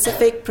the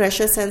specific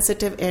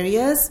pressure-sensitive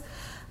areas,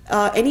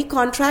 any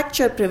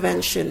contracture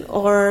prevention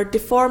or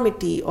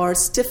deformity or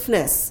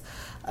stiffness,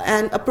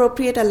 and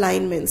appropriate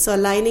alignment. So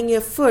aligning your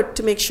foot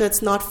to make sure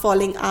it's not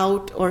falling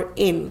out or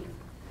in.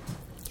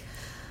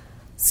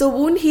 So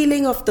wound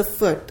healing of the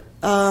foot.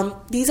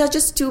 These are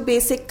just two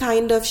basic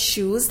kind of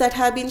shoes that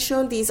have been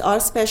shown. These are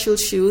special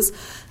shoes.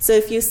 So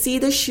if you see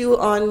the shoe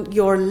on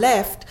your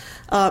left,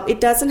 it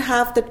doesn't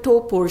have the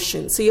toe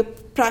portion. So you're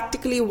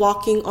practically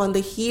walking on the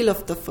heel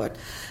of the foot.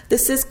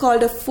 This is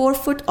called a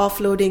forefoot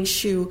offloading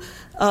shoe,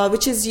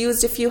 which is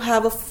used if you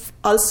have an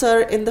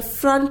ulcer in the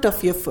front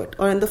of your foot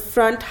or in the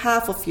front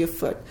half of your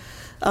foot.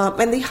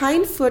 And the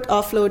hind foot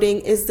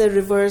offloading is the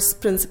reverse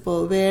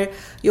principle, where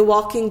you're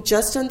walking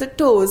just on the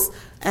toes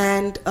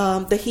and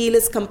the heel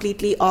is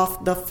completely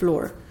off the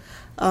floor.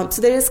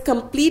 So there is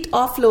complete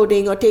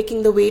offloading or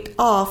taking the weight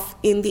off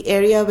in the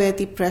area where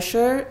the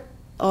pressure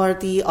or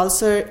the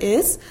ulcer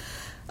is.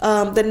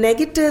 The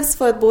negatives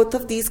for both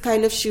of these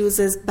kind of shoes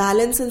is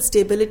balance and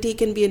stability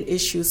can be an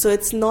issue. So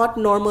it's not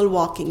normal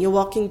walking. You're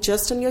walking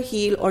just on your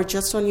heel or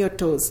just on your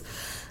toes.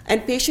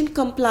 And patient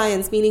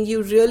compliance, meaning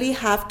you really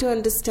have to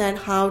understand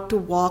how to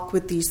walk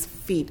with these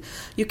feet.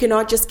 You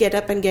cannot just get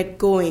up and get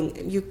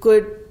going. You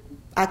could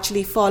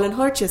actually fall and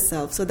hurt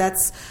yourself. So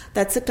that's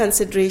a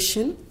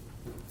consideration.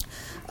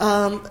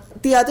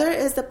 The other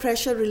is the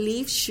pressure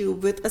relief shoe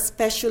with a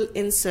special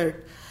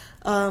insert.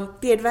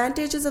 The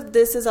advantages of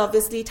this is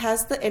obviously it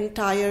has the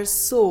entire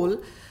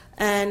sole,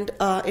 and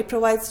it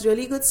provides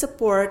really good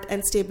support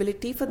and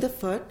stability for the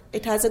foot.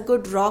 It has a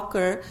good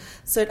rocker,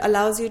 so it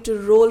allows you to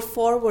roll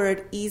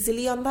forward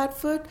easily on that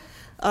foot.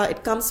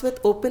 It comes with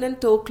open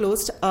and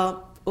closed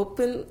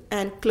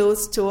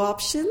toe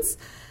options,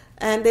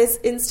 and there's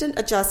instant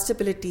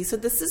adjustability. So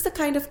this is the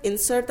kind of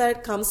insert that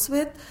it comes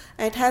with,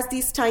 and it has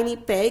these tiny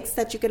pegs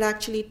that you can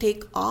actually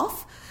take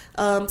off.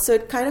 So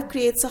it kind of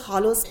creates a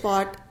hollow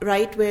spot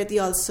right where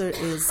the ulcer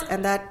is,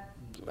 and that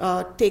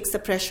takes the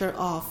pressure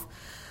off.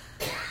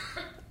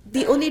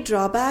 The only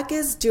drawback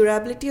is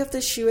durability of the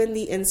shoe and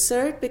the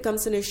insert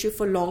becomes an issue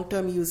for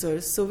long-term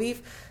users. So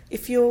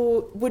if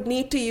you would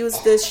need to use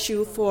this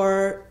shoe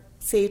for,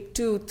 say,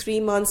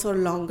 2-3 months or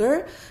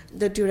longer,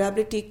 the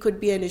durability could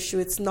be an issue.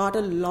 It's not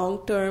a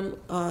long-term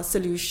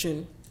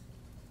solution.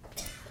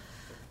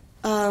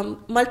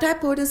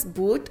 Multipodous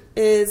boot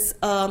is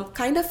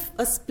kind of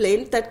a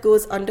splint that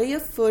goes under your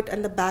foot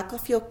and the back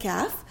of your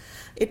calf.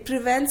 It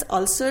prevents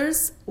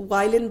ulcers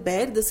while in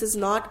bed. This is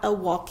not a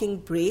walking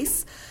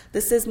brace.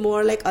 This is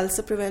more like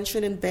ulcer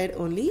prevention in bed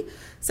only.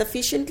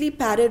 Sufficiently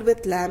padded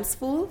with lamb's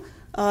wool.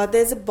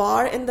 There's a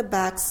bar in the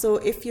back, so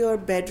if you're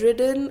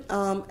bedridden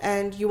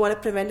and you want to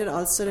prevent an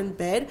ulcer in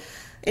bed,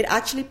 it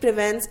actually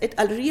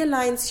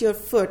realigns your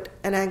foot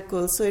and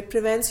ankle, so it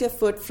prevents your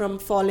foot from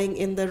falling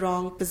in the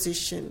wrong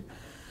position.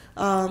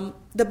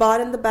 The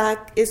bar in the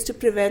back is to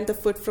prevent the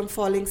foot from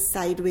falling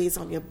sideways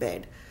on your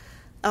bed.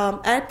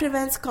 And it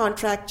prevents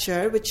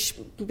contracture, which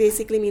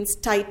basically means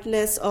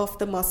tightness of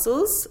the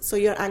muscles, so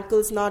your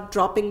ankle's not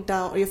dropping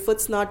down, or your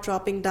foot's not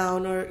dropping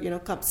down, or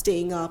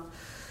staying up.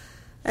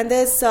 And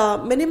there's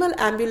minimal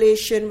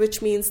ambulation,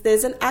 which means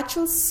there's an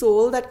actual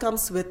sole that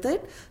comes with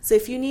it. So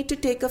if you need to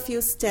take a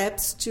few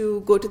steps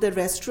to go to the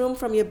restroom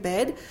from your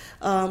bed,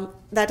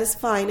 that is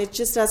fine. It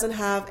just doesn't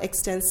have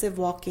extensive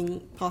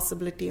walking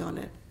possibility on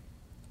it.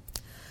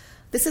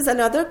 This is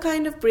another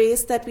kind of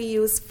brace that we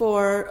use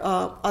for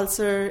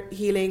ulcer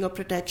healing or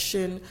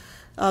protection,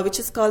 which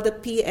is called the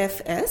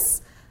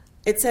PFS.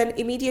 It's an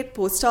immediate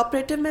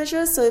post-operative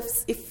measure. So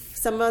if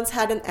someone's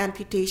had an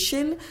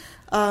amputation,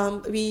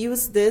 we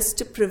use this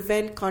to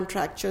prevent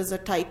contractures or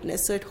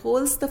tightness. So it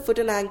holds the foot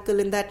and ankle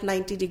in that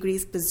 90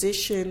 degrees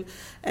position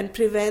and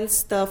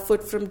prevents the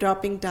foot from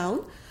dropping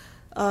down.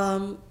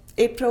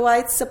 It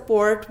provides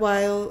support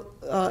while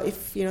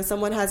if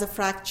someone has a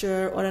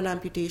fracture or an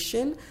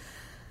amputation.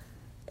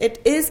 It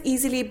is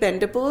easily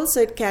bendable, so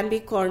it can be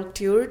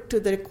contoured to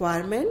the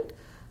requirement.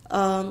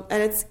 And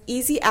it's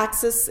easy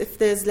access if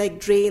there's like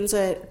drains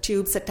or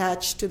tubes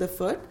attached to the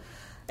foot.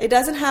 It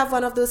doesn't have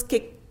one of those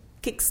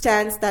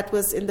kickstands that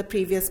was in the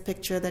previous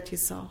picture that you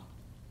saw.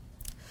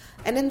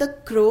 And in the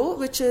Crow,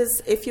 which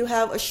is if you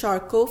have a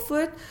Charcot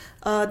foot,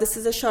 this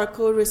is a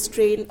Charcot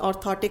restrained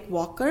orthotic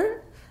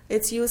walker.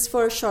 It's used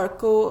for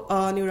Charcot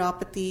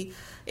neuropathy.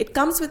 It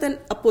comes with a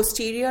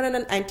posterior and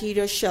an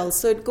anterior shell.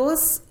 So it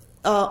goes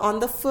on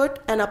the foot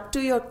and up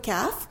to your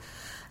calf.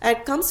 And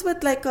it comes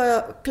with like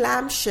a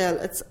clam shell.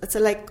 It's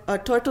like a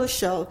turtle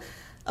shell,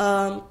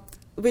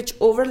 which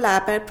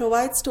overlap and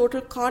provides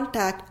total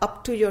contact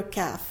up to your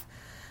calf.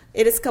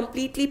 It is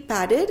completely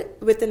padded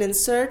with an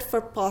insert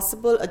for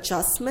possible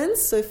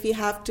adjustments. So if you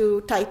have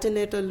to tighten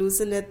it or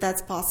loosen it,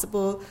 that's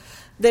possible.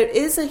 There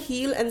is a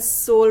heel and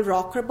sole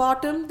rocker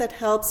bottom that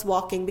helps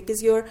walking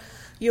because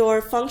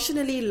you're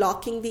functionally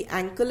locking the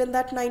ankle in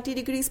that 90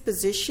 degrees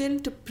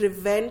position to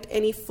prevent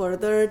any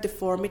further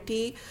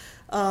deformity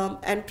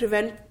and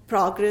prevent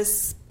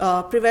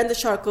the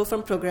Charcot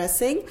from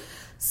progressing.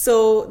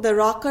 So the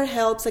rocker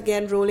helps,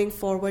 again, rolling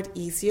forward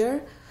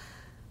easier.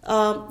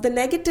 The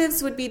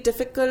negatives would be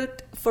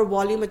difficult for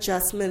volume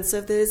adjustments. So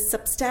if there is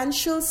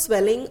substantial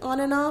swelling on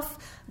and off,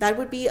 that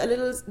would be a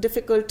little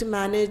difficult to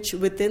manage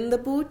within the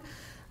boot.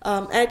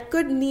 And it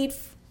could need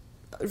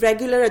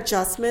regular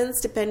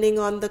adjustments depending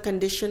on the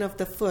condition of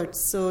the foot,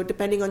 so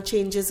depending on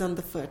changes on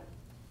the foot.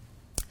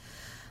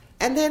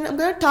 And then I'm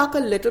going to talk a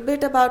little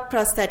bit about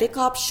prosthetic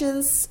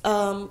options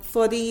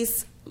for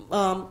these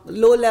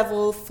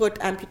low-level foot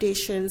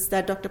amputations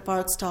that Dr.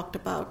 Parks talked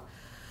about.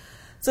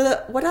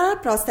 So what are our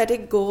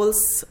prosthetic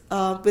goals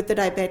with the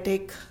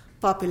diabetic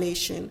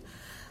population?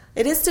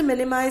 It is to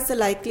minimize the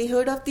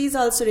likelihood of these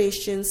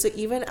ulcerations. So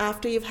even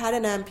after you've had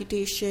an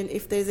amputation,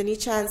 if there's any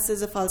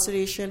chances of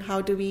ulceration,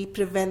 how do we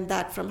prevent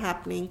that from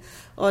happening,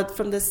 or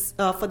for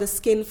the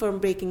skin from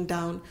breaking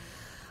down?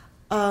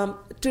 To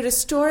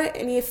restore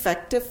any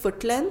effective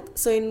foot length.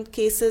 So in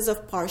cases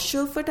of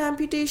partial foot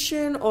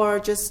amputation or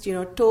just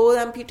toe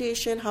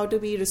amputation, how do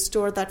we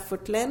restore that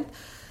foot length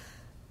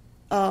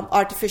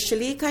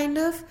artificially, kind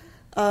of?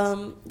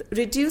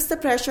 Reduce the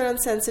pressure on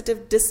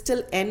sensitive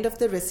distal end of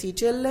the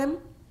residual limb.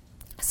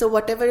 So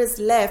whatever is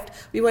left,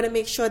 we want to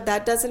make sure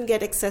that doesn't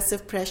get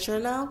excessive pressure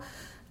now.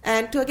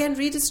 And to, again,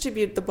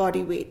 redistribute the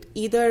body weight,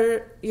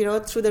 either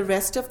through the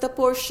rest of the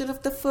portion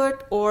of the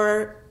foot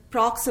or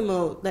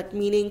proximal, that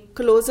meaning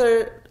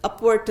closer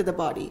upward to the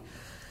body.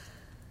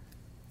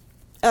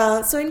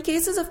 So in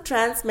cases of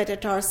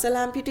transmetatarsal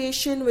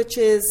amputation, which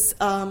is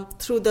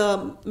through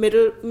the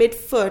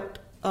midfoot,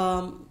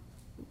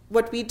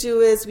 what we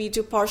do is we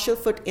do partial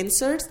foot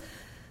inserts.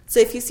 So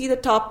if you see the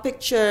top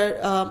picture,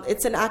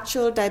 it's an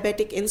actual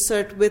diabetic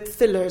insert with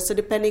fillers. So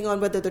depending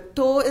on whether the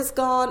toe is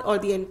gone or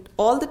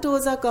all the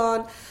toes are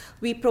gone,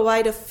 we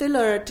provide a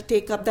filler to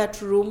take up that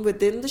room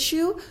within the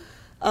shoe.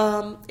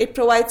 It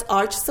provides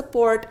arch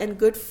support and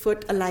good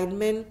foot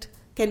alignment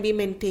can be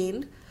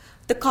maintained.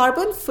 The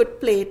carbon foot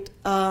plate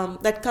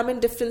that come in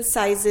different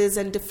sizes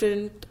and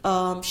different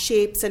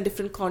shapes and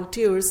different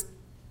contours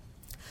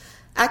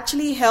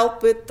actually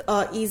help with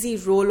easy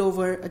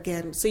rollover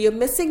again. So you're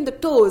missing the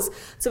toes.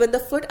 So when the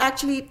foot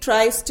actually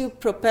tries to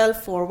propel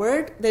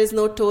forward, there's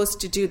no toes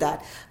to do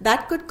that.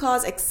 That could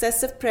cause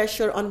excessive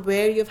pressure on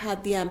where you've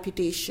had the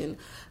amputation.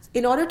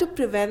 In order to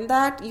prevent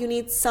that, you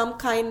need some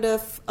kind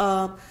of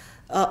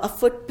a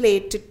foot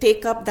plate to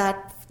take up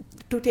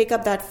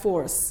that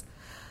force.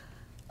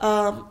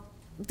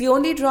 The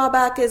only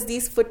drawback is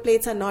these foot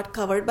plates are not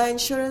covered by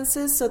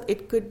insurances, so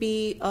it could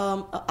be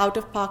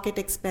out-of-pocket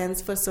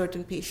expense for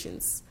certain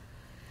patients.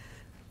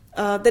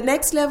 The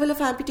next level of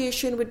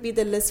amputation would be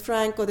the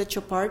Lisfranc or the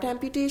Chopard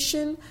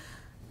amputation.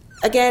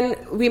 Again,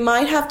 we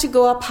might have to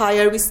go up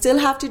higher. We still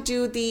have to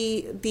do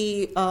the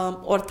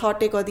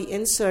orthotic or the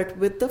insert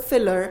with the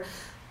filler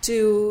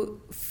to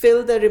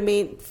fill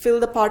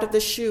the part of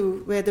the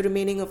shoe where the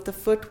remaining of the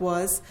foot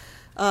was.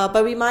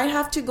 But we might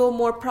have to go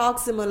more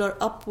proximal or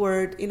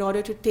upward in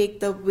order to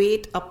take the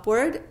weight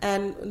upward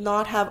and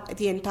not have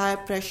the entire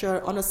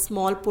pressure on a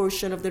small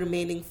portion of the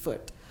remaining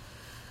foot.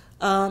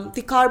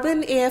 The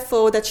carbon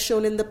AFO that's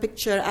shown in the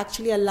picture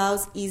actually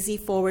allows easy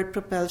forward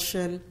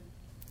propulsion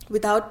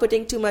without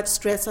putting too much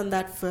stress on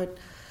that foot.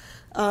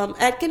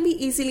 It can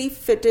be easily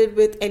fitted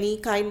with any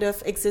kind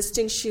of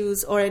existing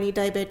shoes or any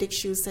diabetic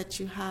shoes that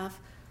you have.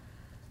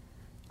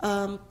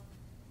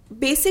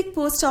 Basic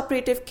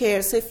post-operative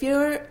care. So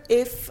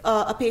if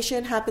a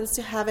patient happens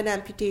to have an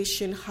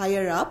amputation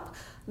higher up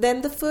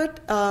than the foot,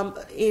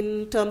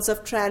 in terms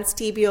of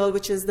transtibial,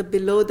 which is the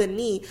below the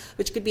knee,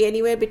 which could be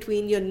anywhere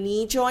between your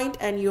knee joint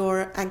and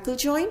your ankle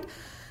joint,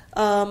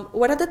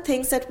 what are the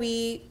things that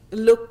we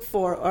look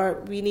for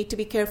or we need to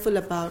be careful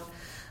about?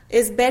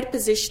 Is bed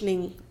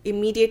positioning.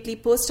 Immediately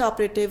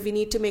post-operative, we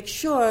need to make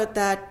sure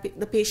that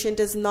the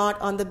patient is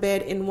not on the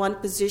bed in one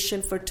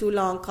position for too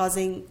long,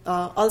 causing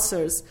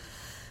ulcers.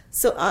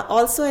 So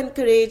also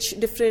encourage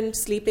different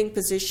sleeping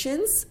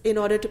positions in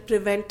order to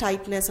prevent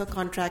tightness or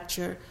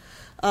contracture.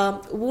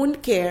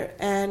 Wound care,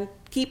 and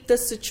keep the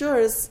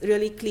sutures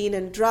really clean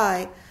and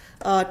dry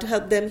to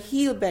help them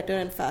heal better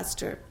and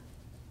faster.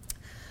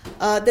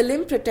 The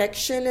limb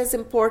protection is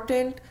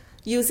important,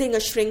 using a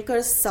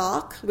shrinker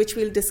sock, which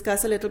we'll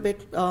discuss a little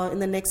bit in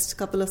the next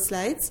couple of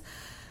slides,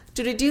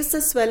 to reduce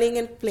the swelling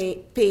and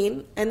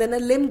pain, and then a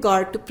limb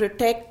guard to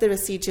protect the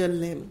residual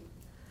limb.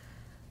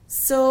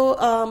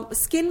 So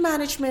skin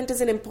management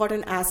is an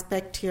important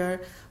aspect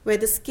here, where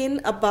the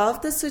skin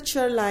above the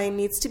suture line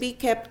needs to be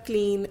kept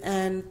clean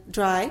and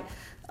dry,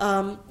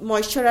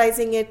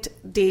 moisturizing it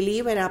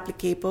daily when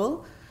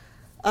applicable.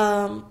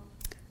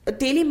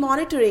 Daily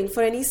monitoring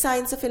for any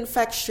signs of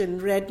infection,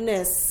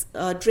 redness,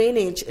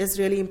 drainage is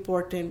really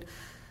important,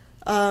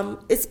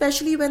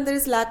 especially when there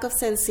is lack of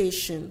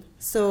sensation.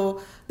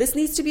 So this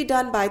needs to be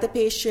done by the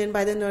patient,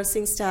 by the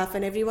nursing staff,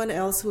 and everyone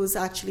else who's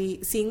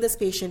actually seeing this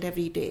patient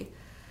every day.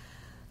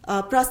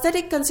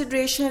 Prosthetic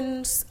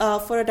considerations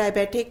for a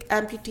diabetic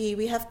amputee,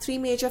 we have three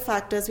major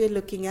factors we're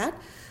looking at.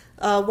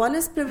 One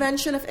is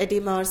prevention of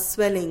edema or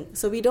swelling.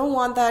 So we don't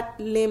want that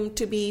limb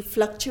to be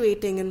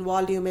fluctuating in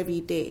volume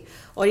every day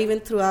or even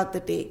throughout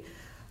the day.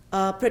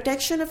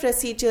 Protection of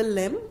residual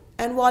limb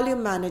and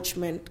volume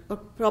management or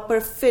proper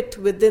fit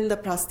within the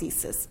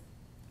prosthesis.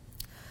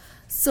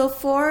 So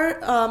for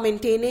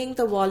maintaining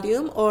the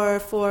volume or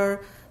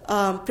for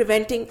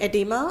preventing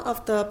edema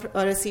of the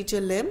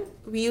residual limb,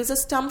 we use a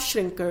stump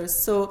shrinker.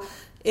 So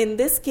in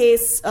this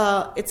case,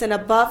 it's an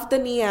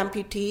above-the-knee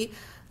amputee.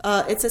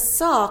 It's a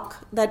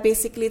sock that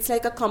basically, it's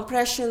like a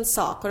compression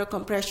sock or a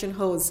compression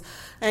hose.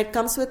 And it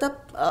comes with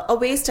a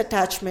waist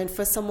attachment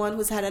for someone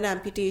who's had an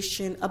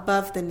amputation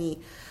above the knee.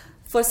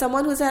 For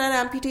someone who's had an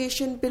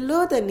amputation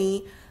below the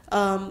knee,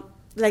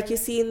 like you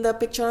see in the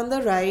picture on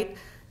the right,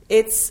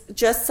 it's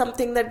just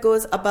something that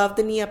goes above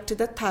the knee up to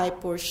the thigh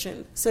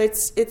portion. So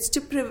it's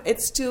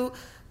to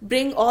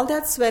bring all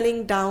that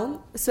swelling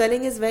down.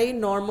 Swelling is very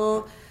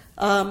normal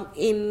when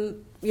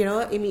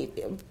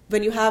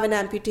you have an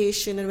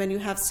amputation and when you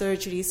have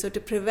surgery. So to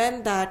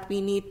prevent that,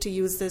 we need to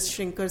use this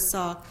shrinker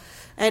sock.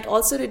 And it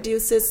also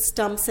reduces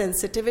stump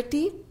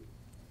sensitivity.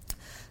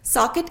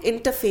 Socket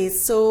interface.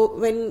 So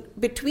when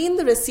between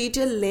the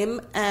residual limb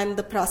and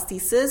the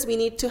prosthesis, we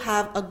need to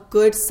have a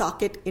good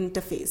socket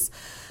interface.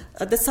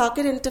 The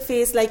socket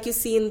interface, like you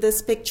see in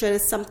this picture,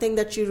 is something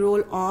that you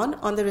roll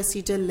on the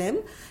residual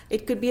limb.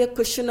 It could be a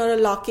cushion or a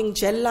locking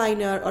gel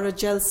liner or a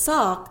gel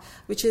sock,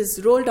 which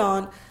is rolled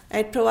on,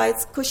 and it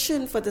provides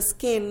cushion for the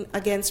skin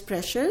against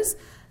pressures.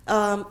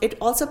 It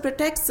also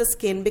protects the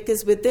skin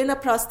because within a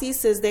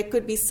prosthesis, there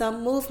could be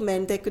some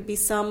movement, there could be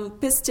some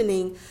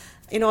pistoning.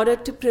 In order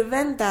to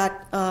prevent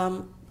that,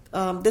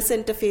 this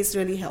interface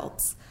really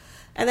helps.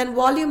 And then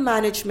volume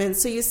management.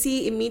 So you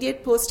see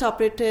immediate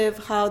post-operative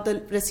how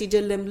the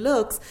residual limb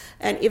looks,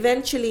 and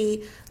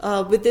eventually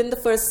within the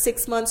first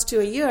 6 months to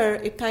a year,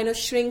 it kind of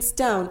shrinks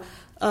down.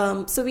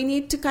 So we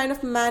need to kind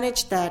of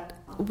manage that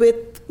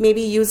with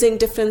maybe using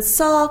different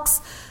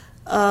socks,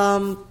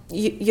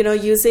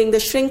 using the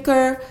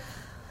shrinker.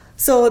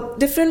 So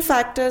different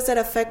factors that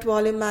affect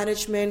volume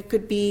management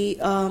could be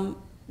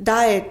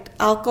diet,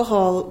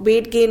 alcohol,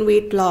 weight gain,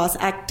 weight loss,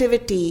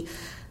 activity,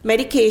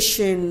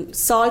 medication,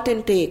 salt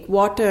intake,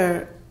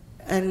 water,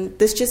 and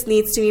this just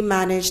needs to be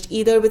managed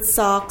either with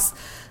socks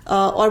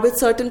or with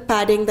certain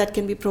padding that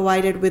can be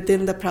provided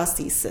within the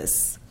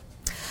prosthesis.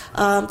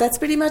 That's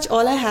pretty much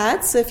all I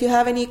had. So if you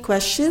have any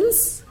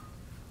questions,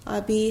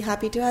 I'll be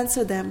happy to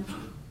answer them.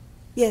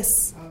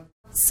 Yes.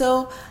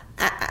 So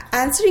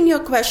answering your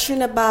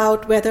question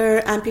about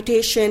whether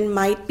amputation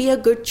might be a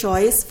good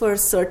choice for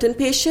certain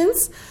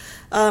patients,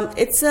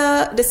 it's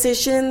a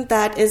decision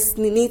that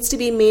needs to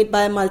be made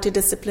by a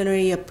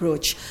multidisciplinary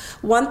approach.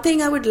 One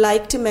thing I would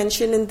like to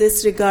mention in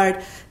this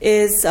regard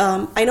is,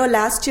 I know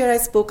last year I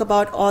spoke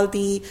about all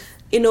the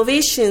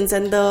innovations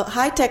and the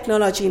high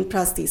technology in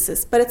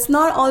prosthesis, but it's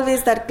not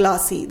always that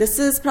glossy. This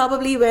is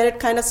probably where it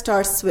kind of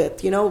starts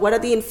with, what are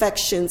the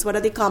infections, what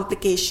are the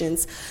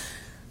complications?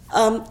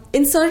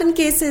 In certain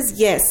cases,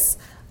 yes.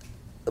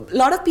 A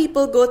lot of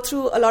people go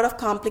through a lot of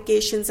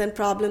complications and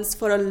problems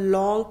for a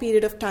long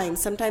period of time,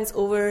 sometimes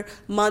over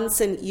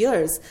months and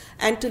years.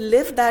 And to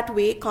live that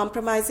way,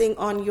 compromising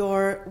on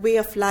your way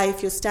of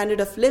life, your standard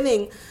of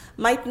living,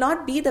 might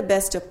not be the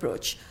best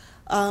approach.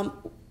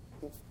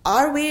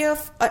 Our way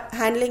of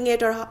handling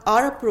it, or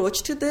our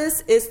approach to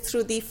this, is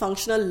through the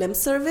functional limb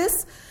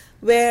service,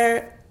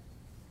 where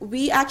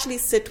we actually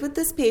sit with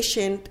this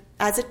patient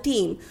as a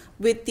team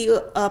with the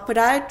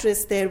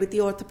podiatrist there, with the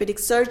orthopedic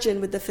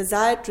surgeon, with the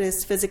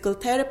physiatrist, physical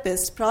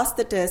therapist,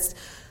 prosthetist,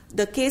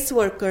 the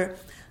caseworker.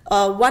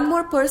 One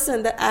more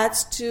person that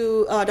adds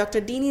to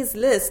Dr. Dini's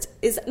list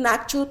is an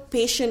actual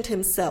patient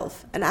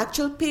himself, an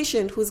actual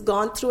patient who's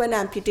gone through an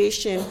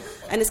amputation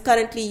and is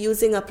currently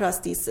using a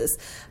prosthesis.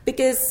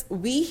 Because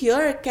we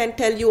here can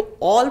tell you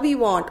all we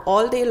want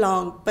all day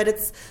long, but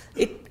it's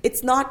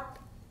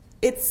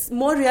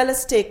more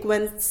realistic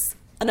when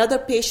another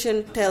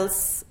patient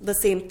tells the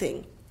same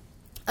thing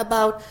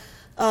about,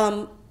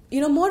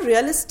 more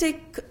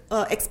realistic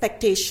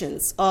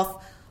expectations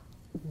of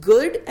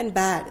good and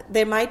bad.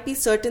 There might be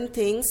certain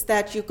things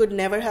that you could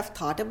never have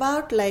thought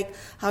about, like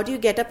how do you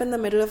get up in the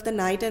middle of the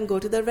night and go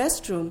to the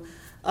restroom?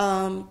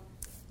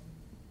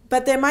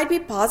 But there might be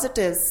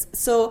positives.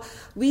 So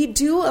we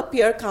do a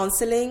peer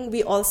counseling.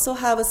 We also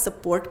have a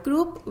support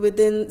group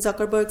within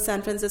Zuckerberg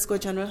San Francisco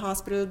General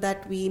Hospital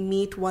that we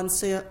meet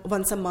once a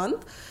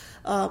month.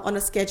 On a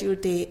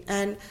scheduled day.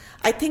 And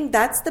I think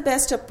that's the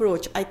best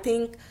approach. I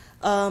think,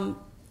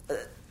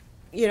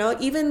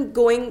 even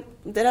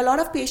there are a lot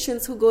of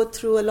patients who go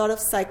through a lot of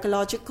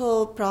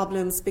psychological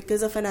problems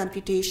because of an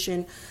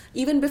amputation.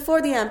 Even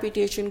before the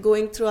amputation,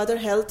 going through other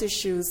health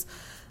issues,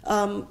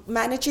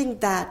 managing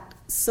that.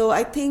 So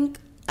I think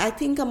a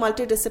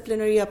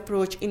multidisciplinary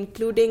approach,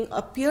 including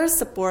a peer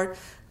support,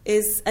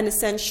 is an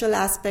essential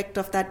aspect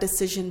of that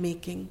decision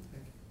making.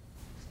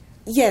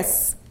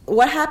 Yes.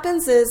 What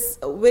happens is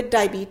with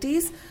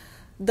diabetes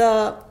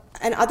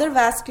and other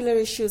vascular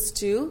issues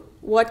too,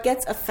 what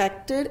gets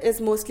affected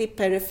is mostly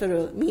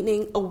peripheral,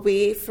 meaning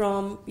away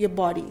from your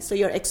body. So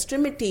your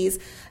extremities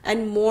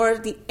and more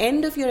the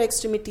end of your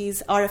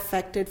extremities are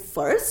affected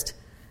first,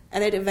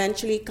 and it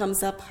eventually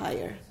comes up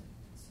higher.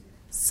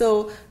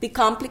 So the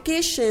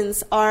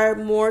complications are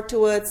more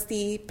towards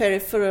the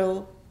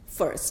peripheral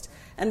first.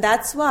 And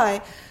that's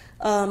why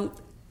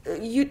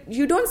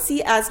you don't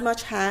see as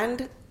much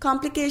hand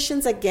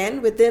complications,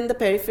 again, within the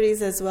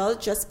peripheries as well,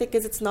 just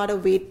because it's not a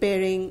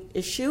weight-bearing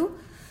issue.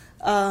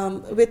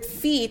 With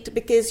feet,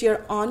 because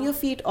you're on your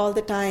feet all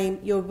the time,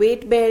 you're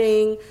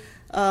weight-bearing,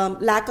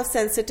 lack of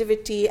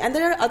sensitivity, and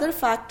there are other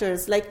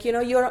factors, like,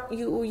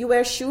 you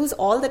wear shoes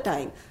all the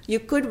time. You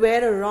could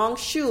wear a wrong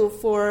shoe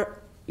for,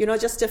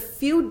 just a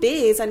few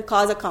days and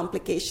cause a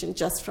complication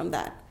just from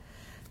that.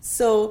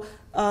 So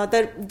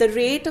the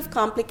rate of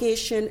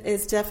complication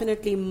is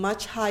definitely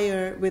much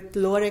higher with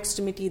lower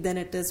extremity than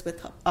it is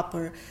with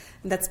upper.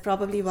 And that's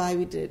probably why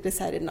we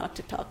decided not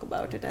to talk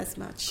about it as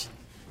much.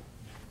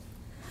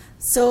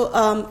 So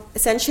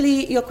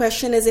essentially your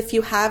question is, if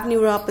you have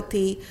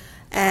neuropathy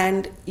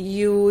and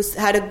you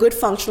had a good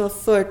functional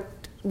foot,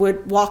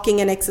 would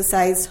walking and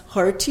exercise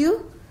hurt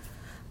you?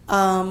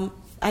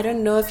 I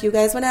don't know if you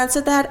guys want to answer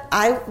that.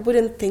 I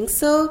wouldn't think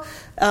so.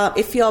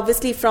 If you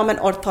obviously, from an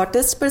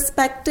orthotist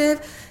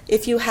perspective,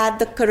 if you had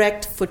the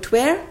correct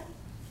footwear,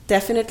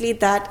 definitely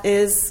that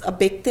is a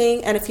big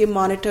thing, and if you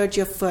monitored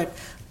your foot.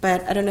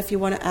 But I don't know if you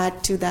want to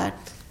add to that.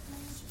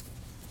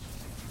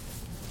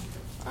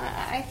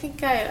 I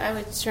think I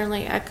would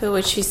certainly echo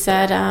what she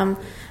said.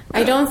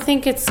 I don't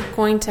think it's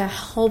going to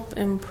help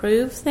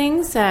improve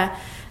things. I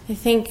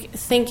think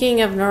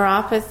thinking of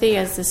neuropathy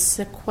as a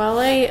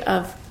sequelae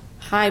of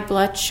high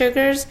blood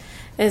sugars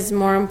is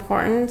more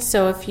important.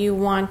 So if you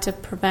want to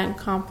prevent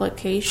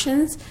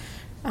complications,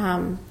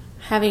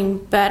 having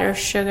better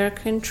sugar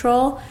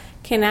control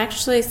can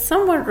actually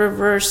somewhat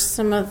reverse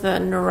some of the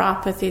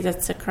neuropathy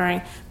that's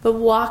occurring. But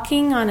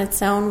walking on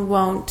its own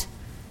won't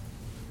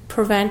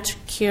prevent,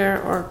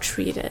 cure, or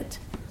treat it.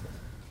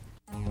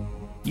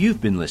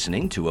 You've been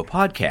listening to a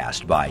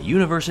podcast by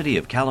University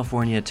of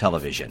California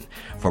Television.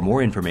 For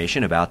more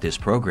information about this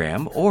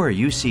program or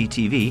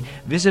UCTV,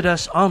 visit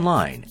us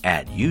online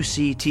at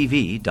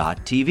uctv.tv.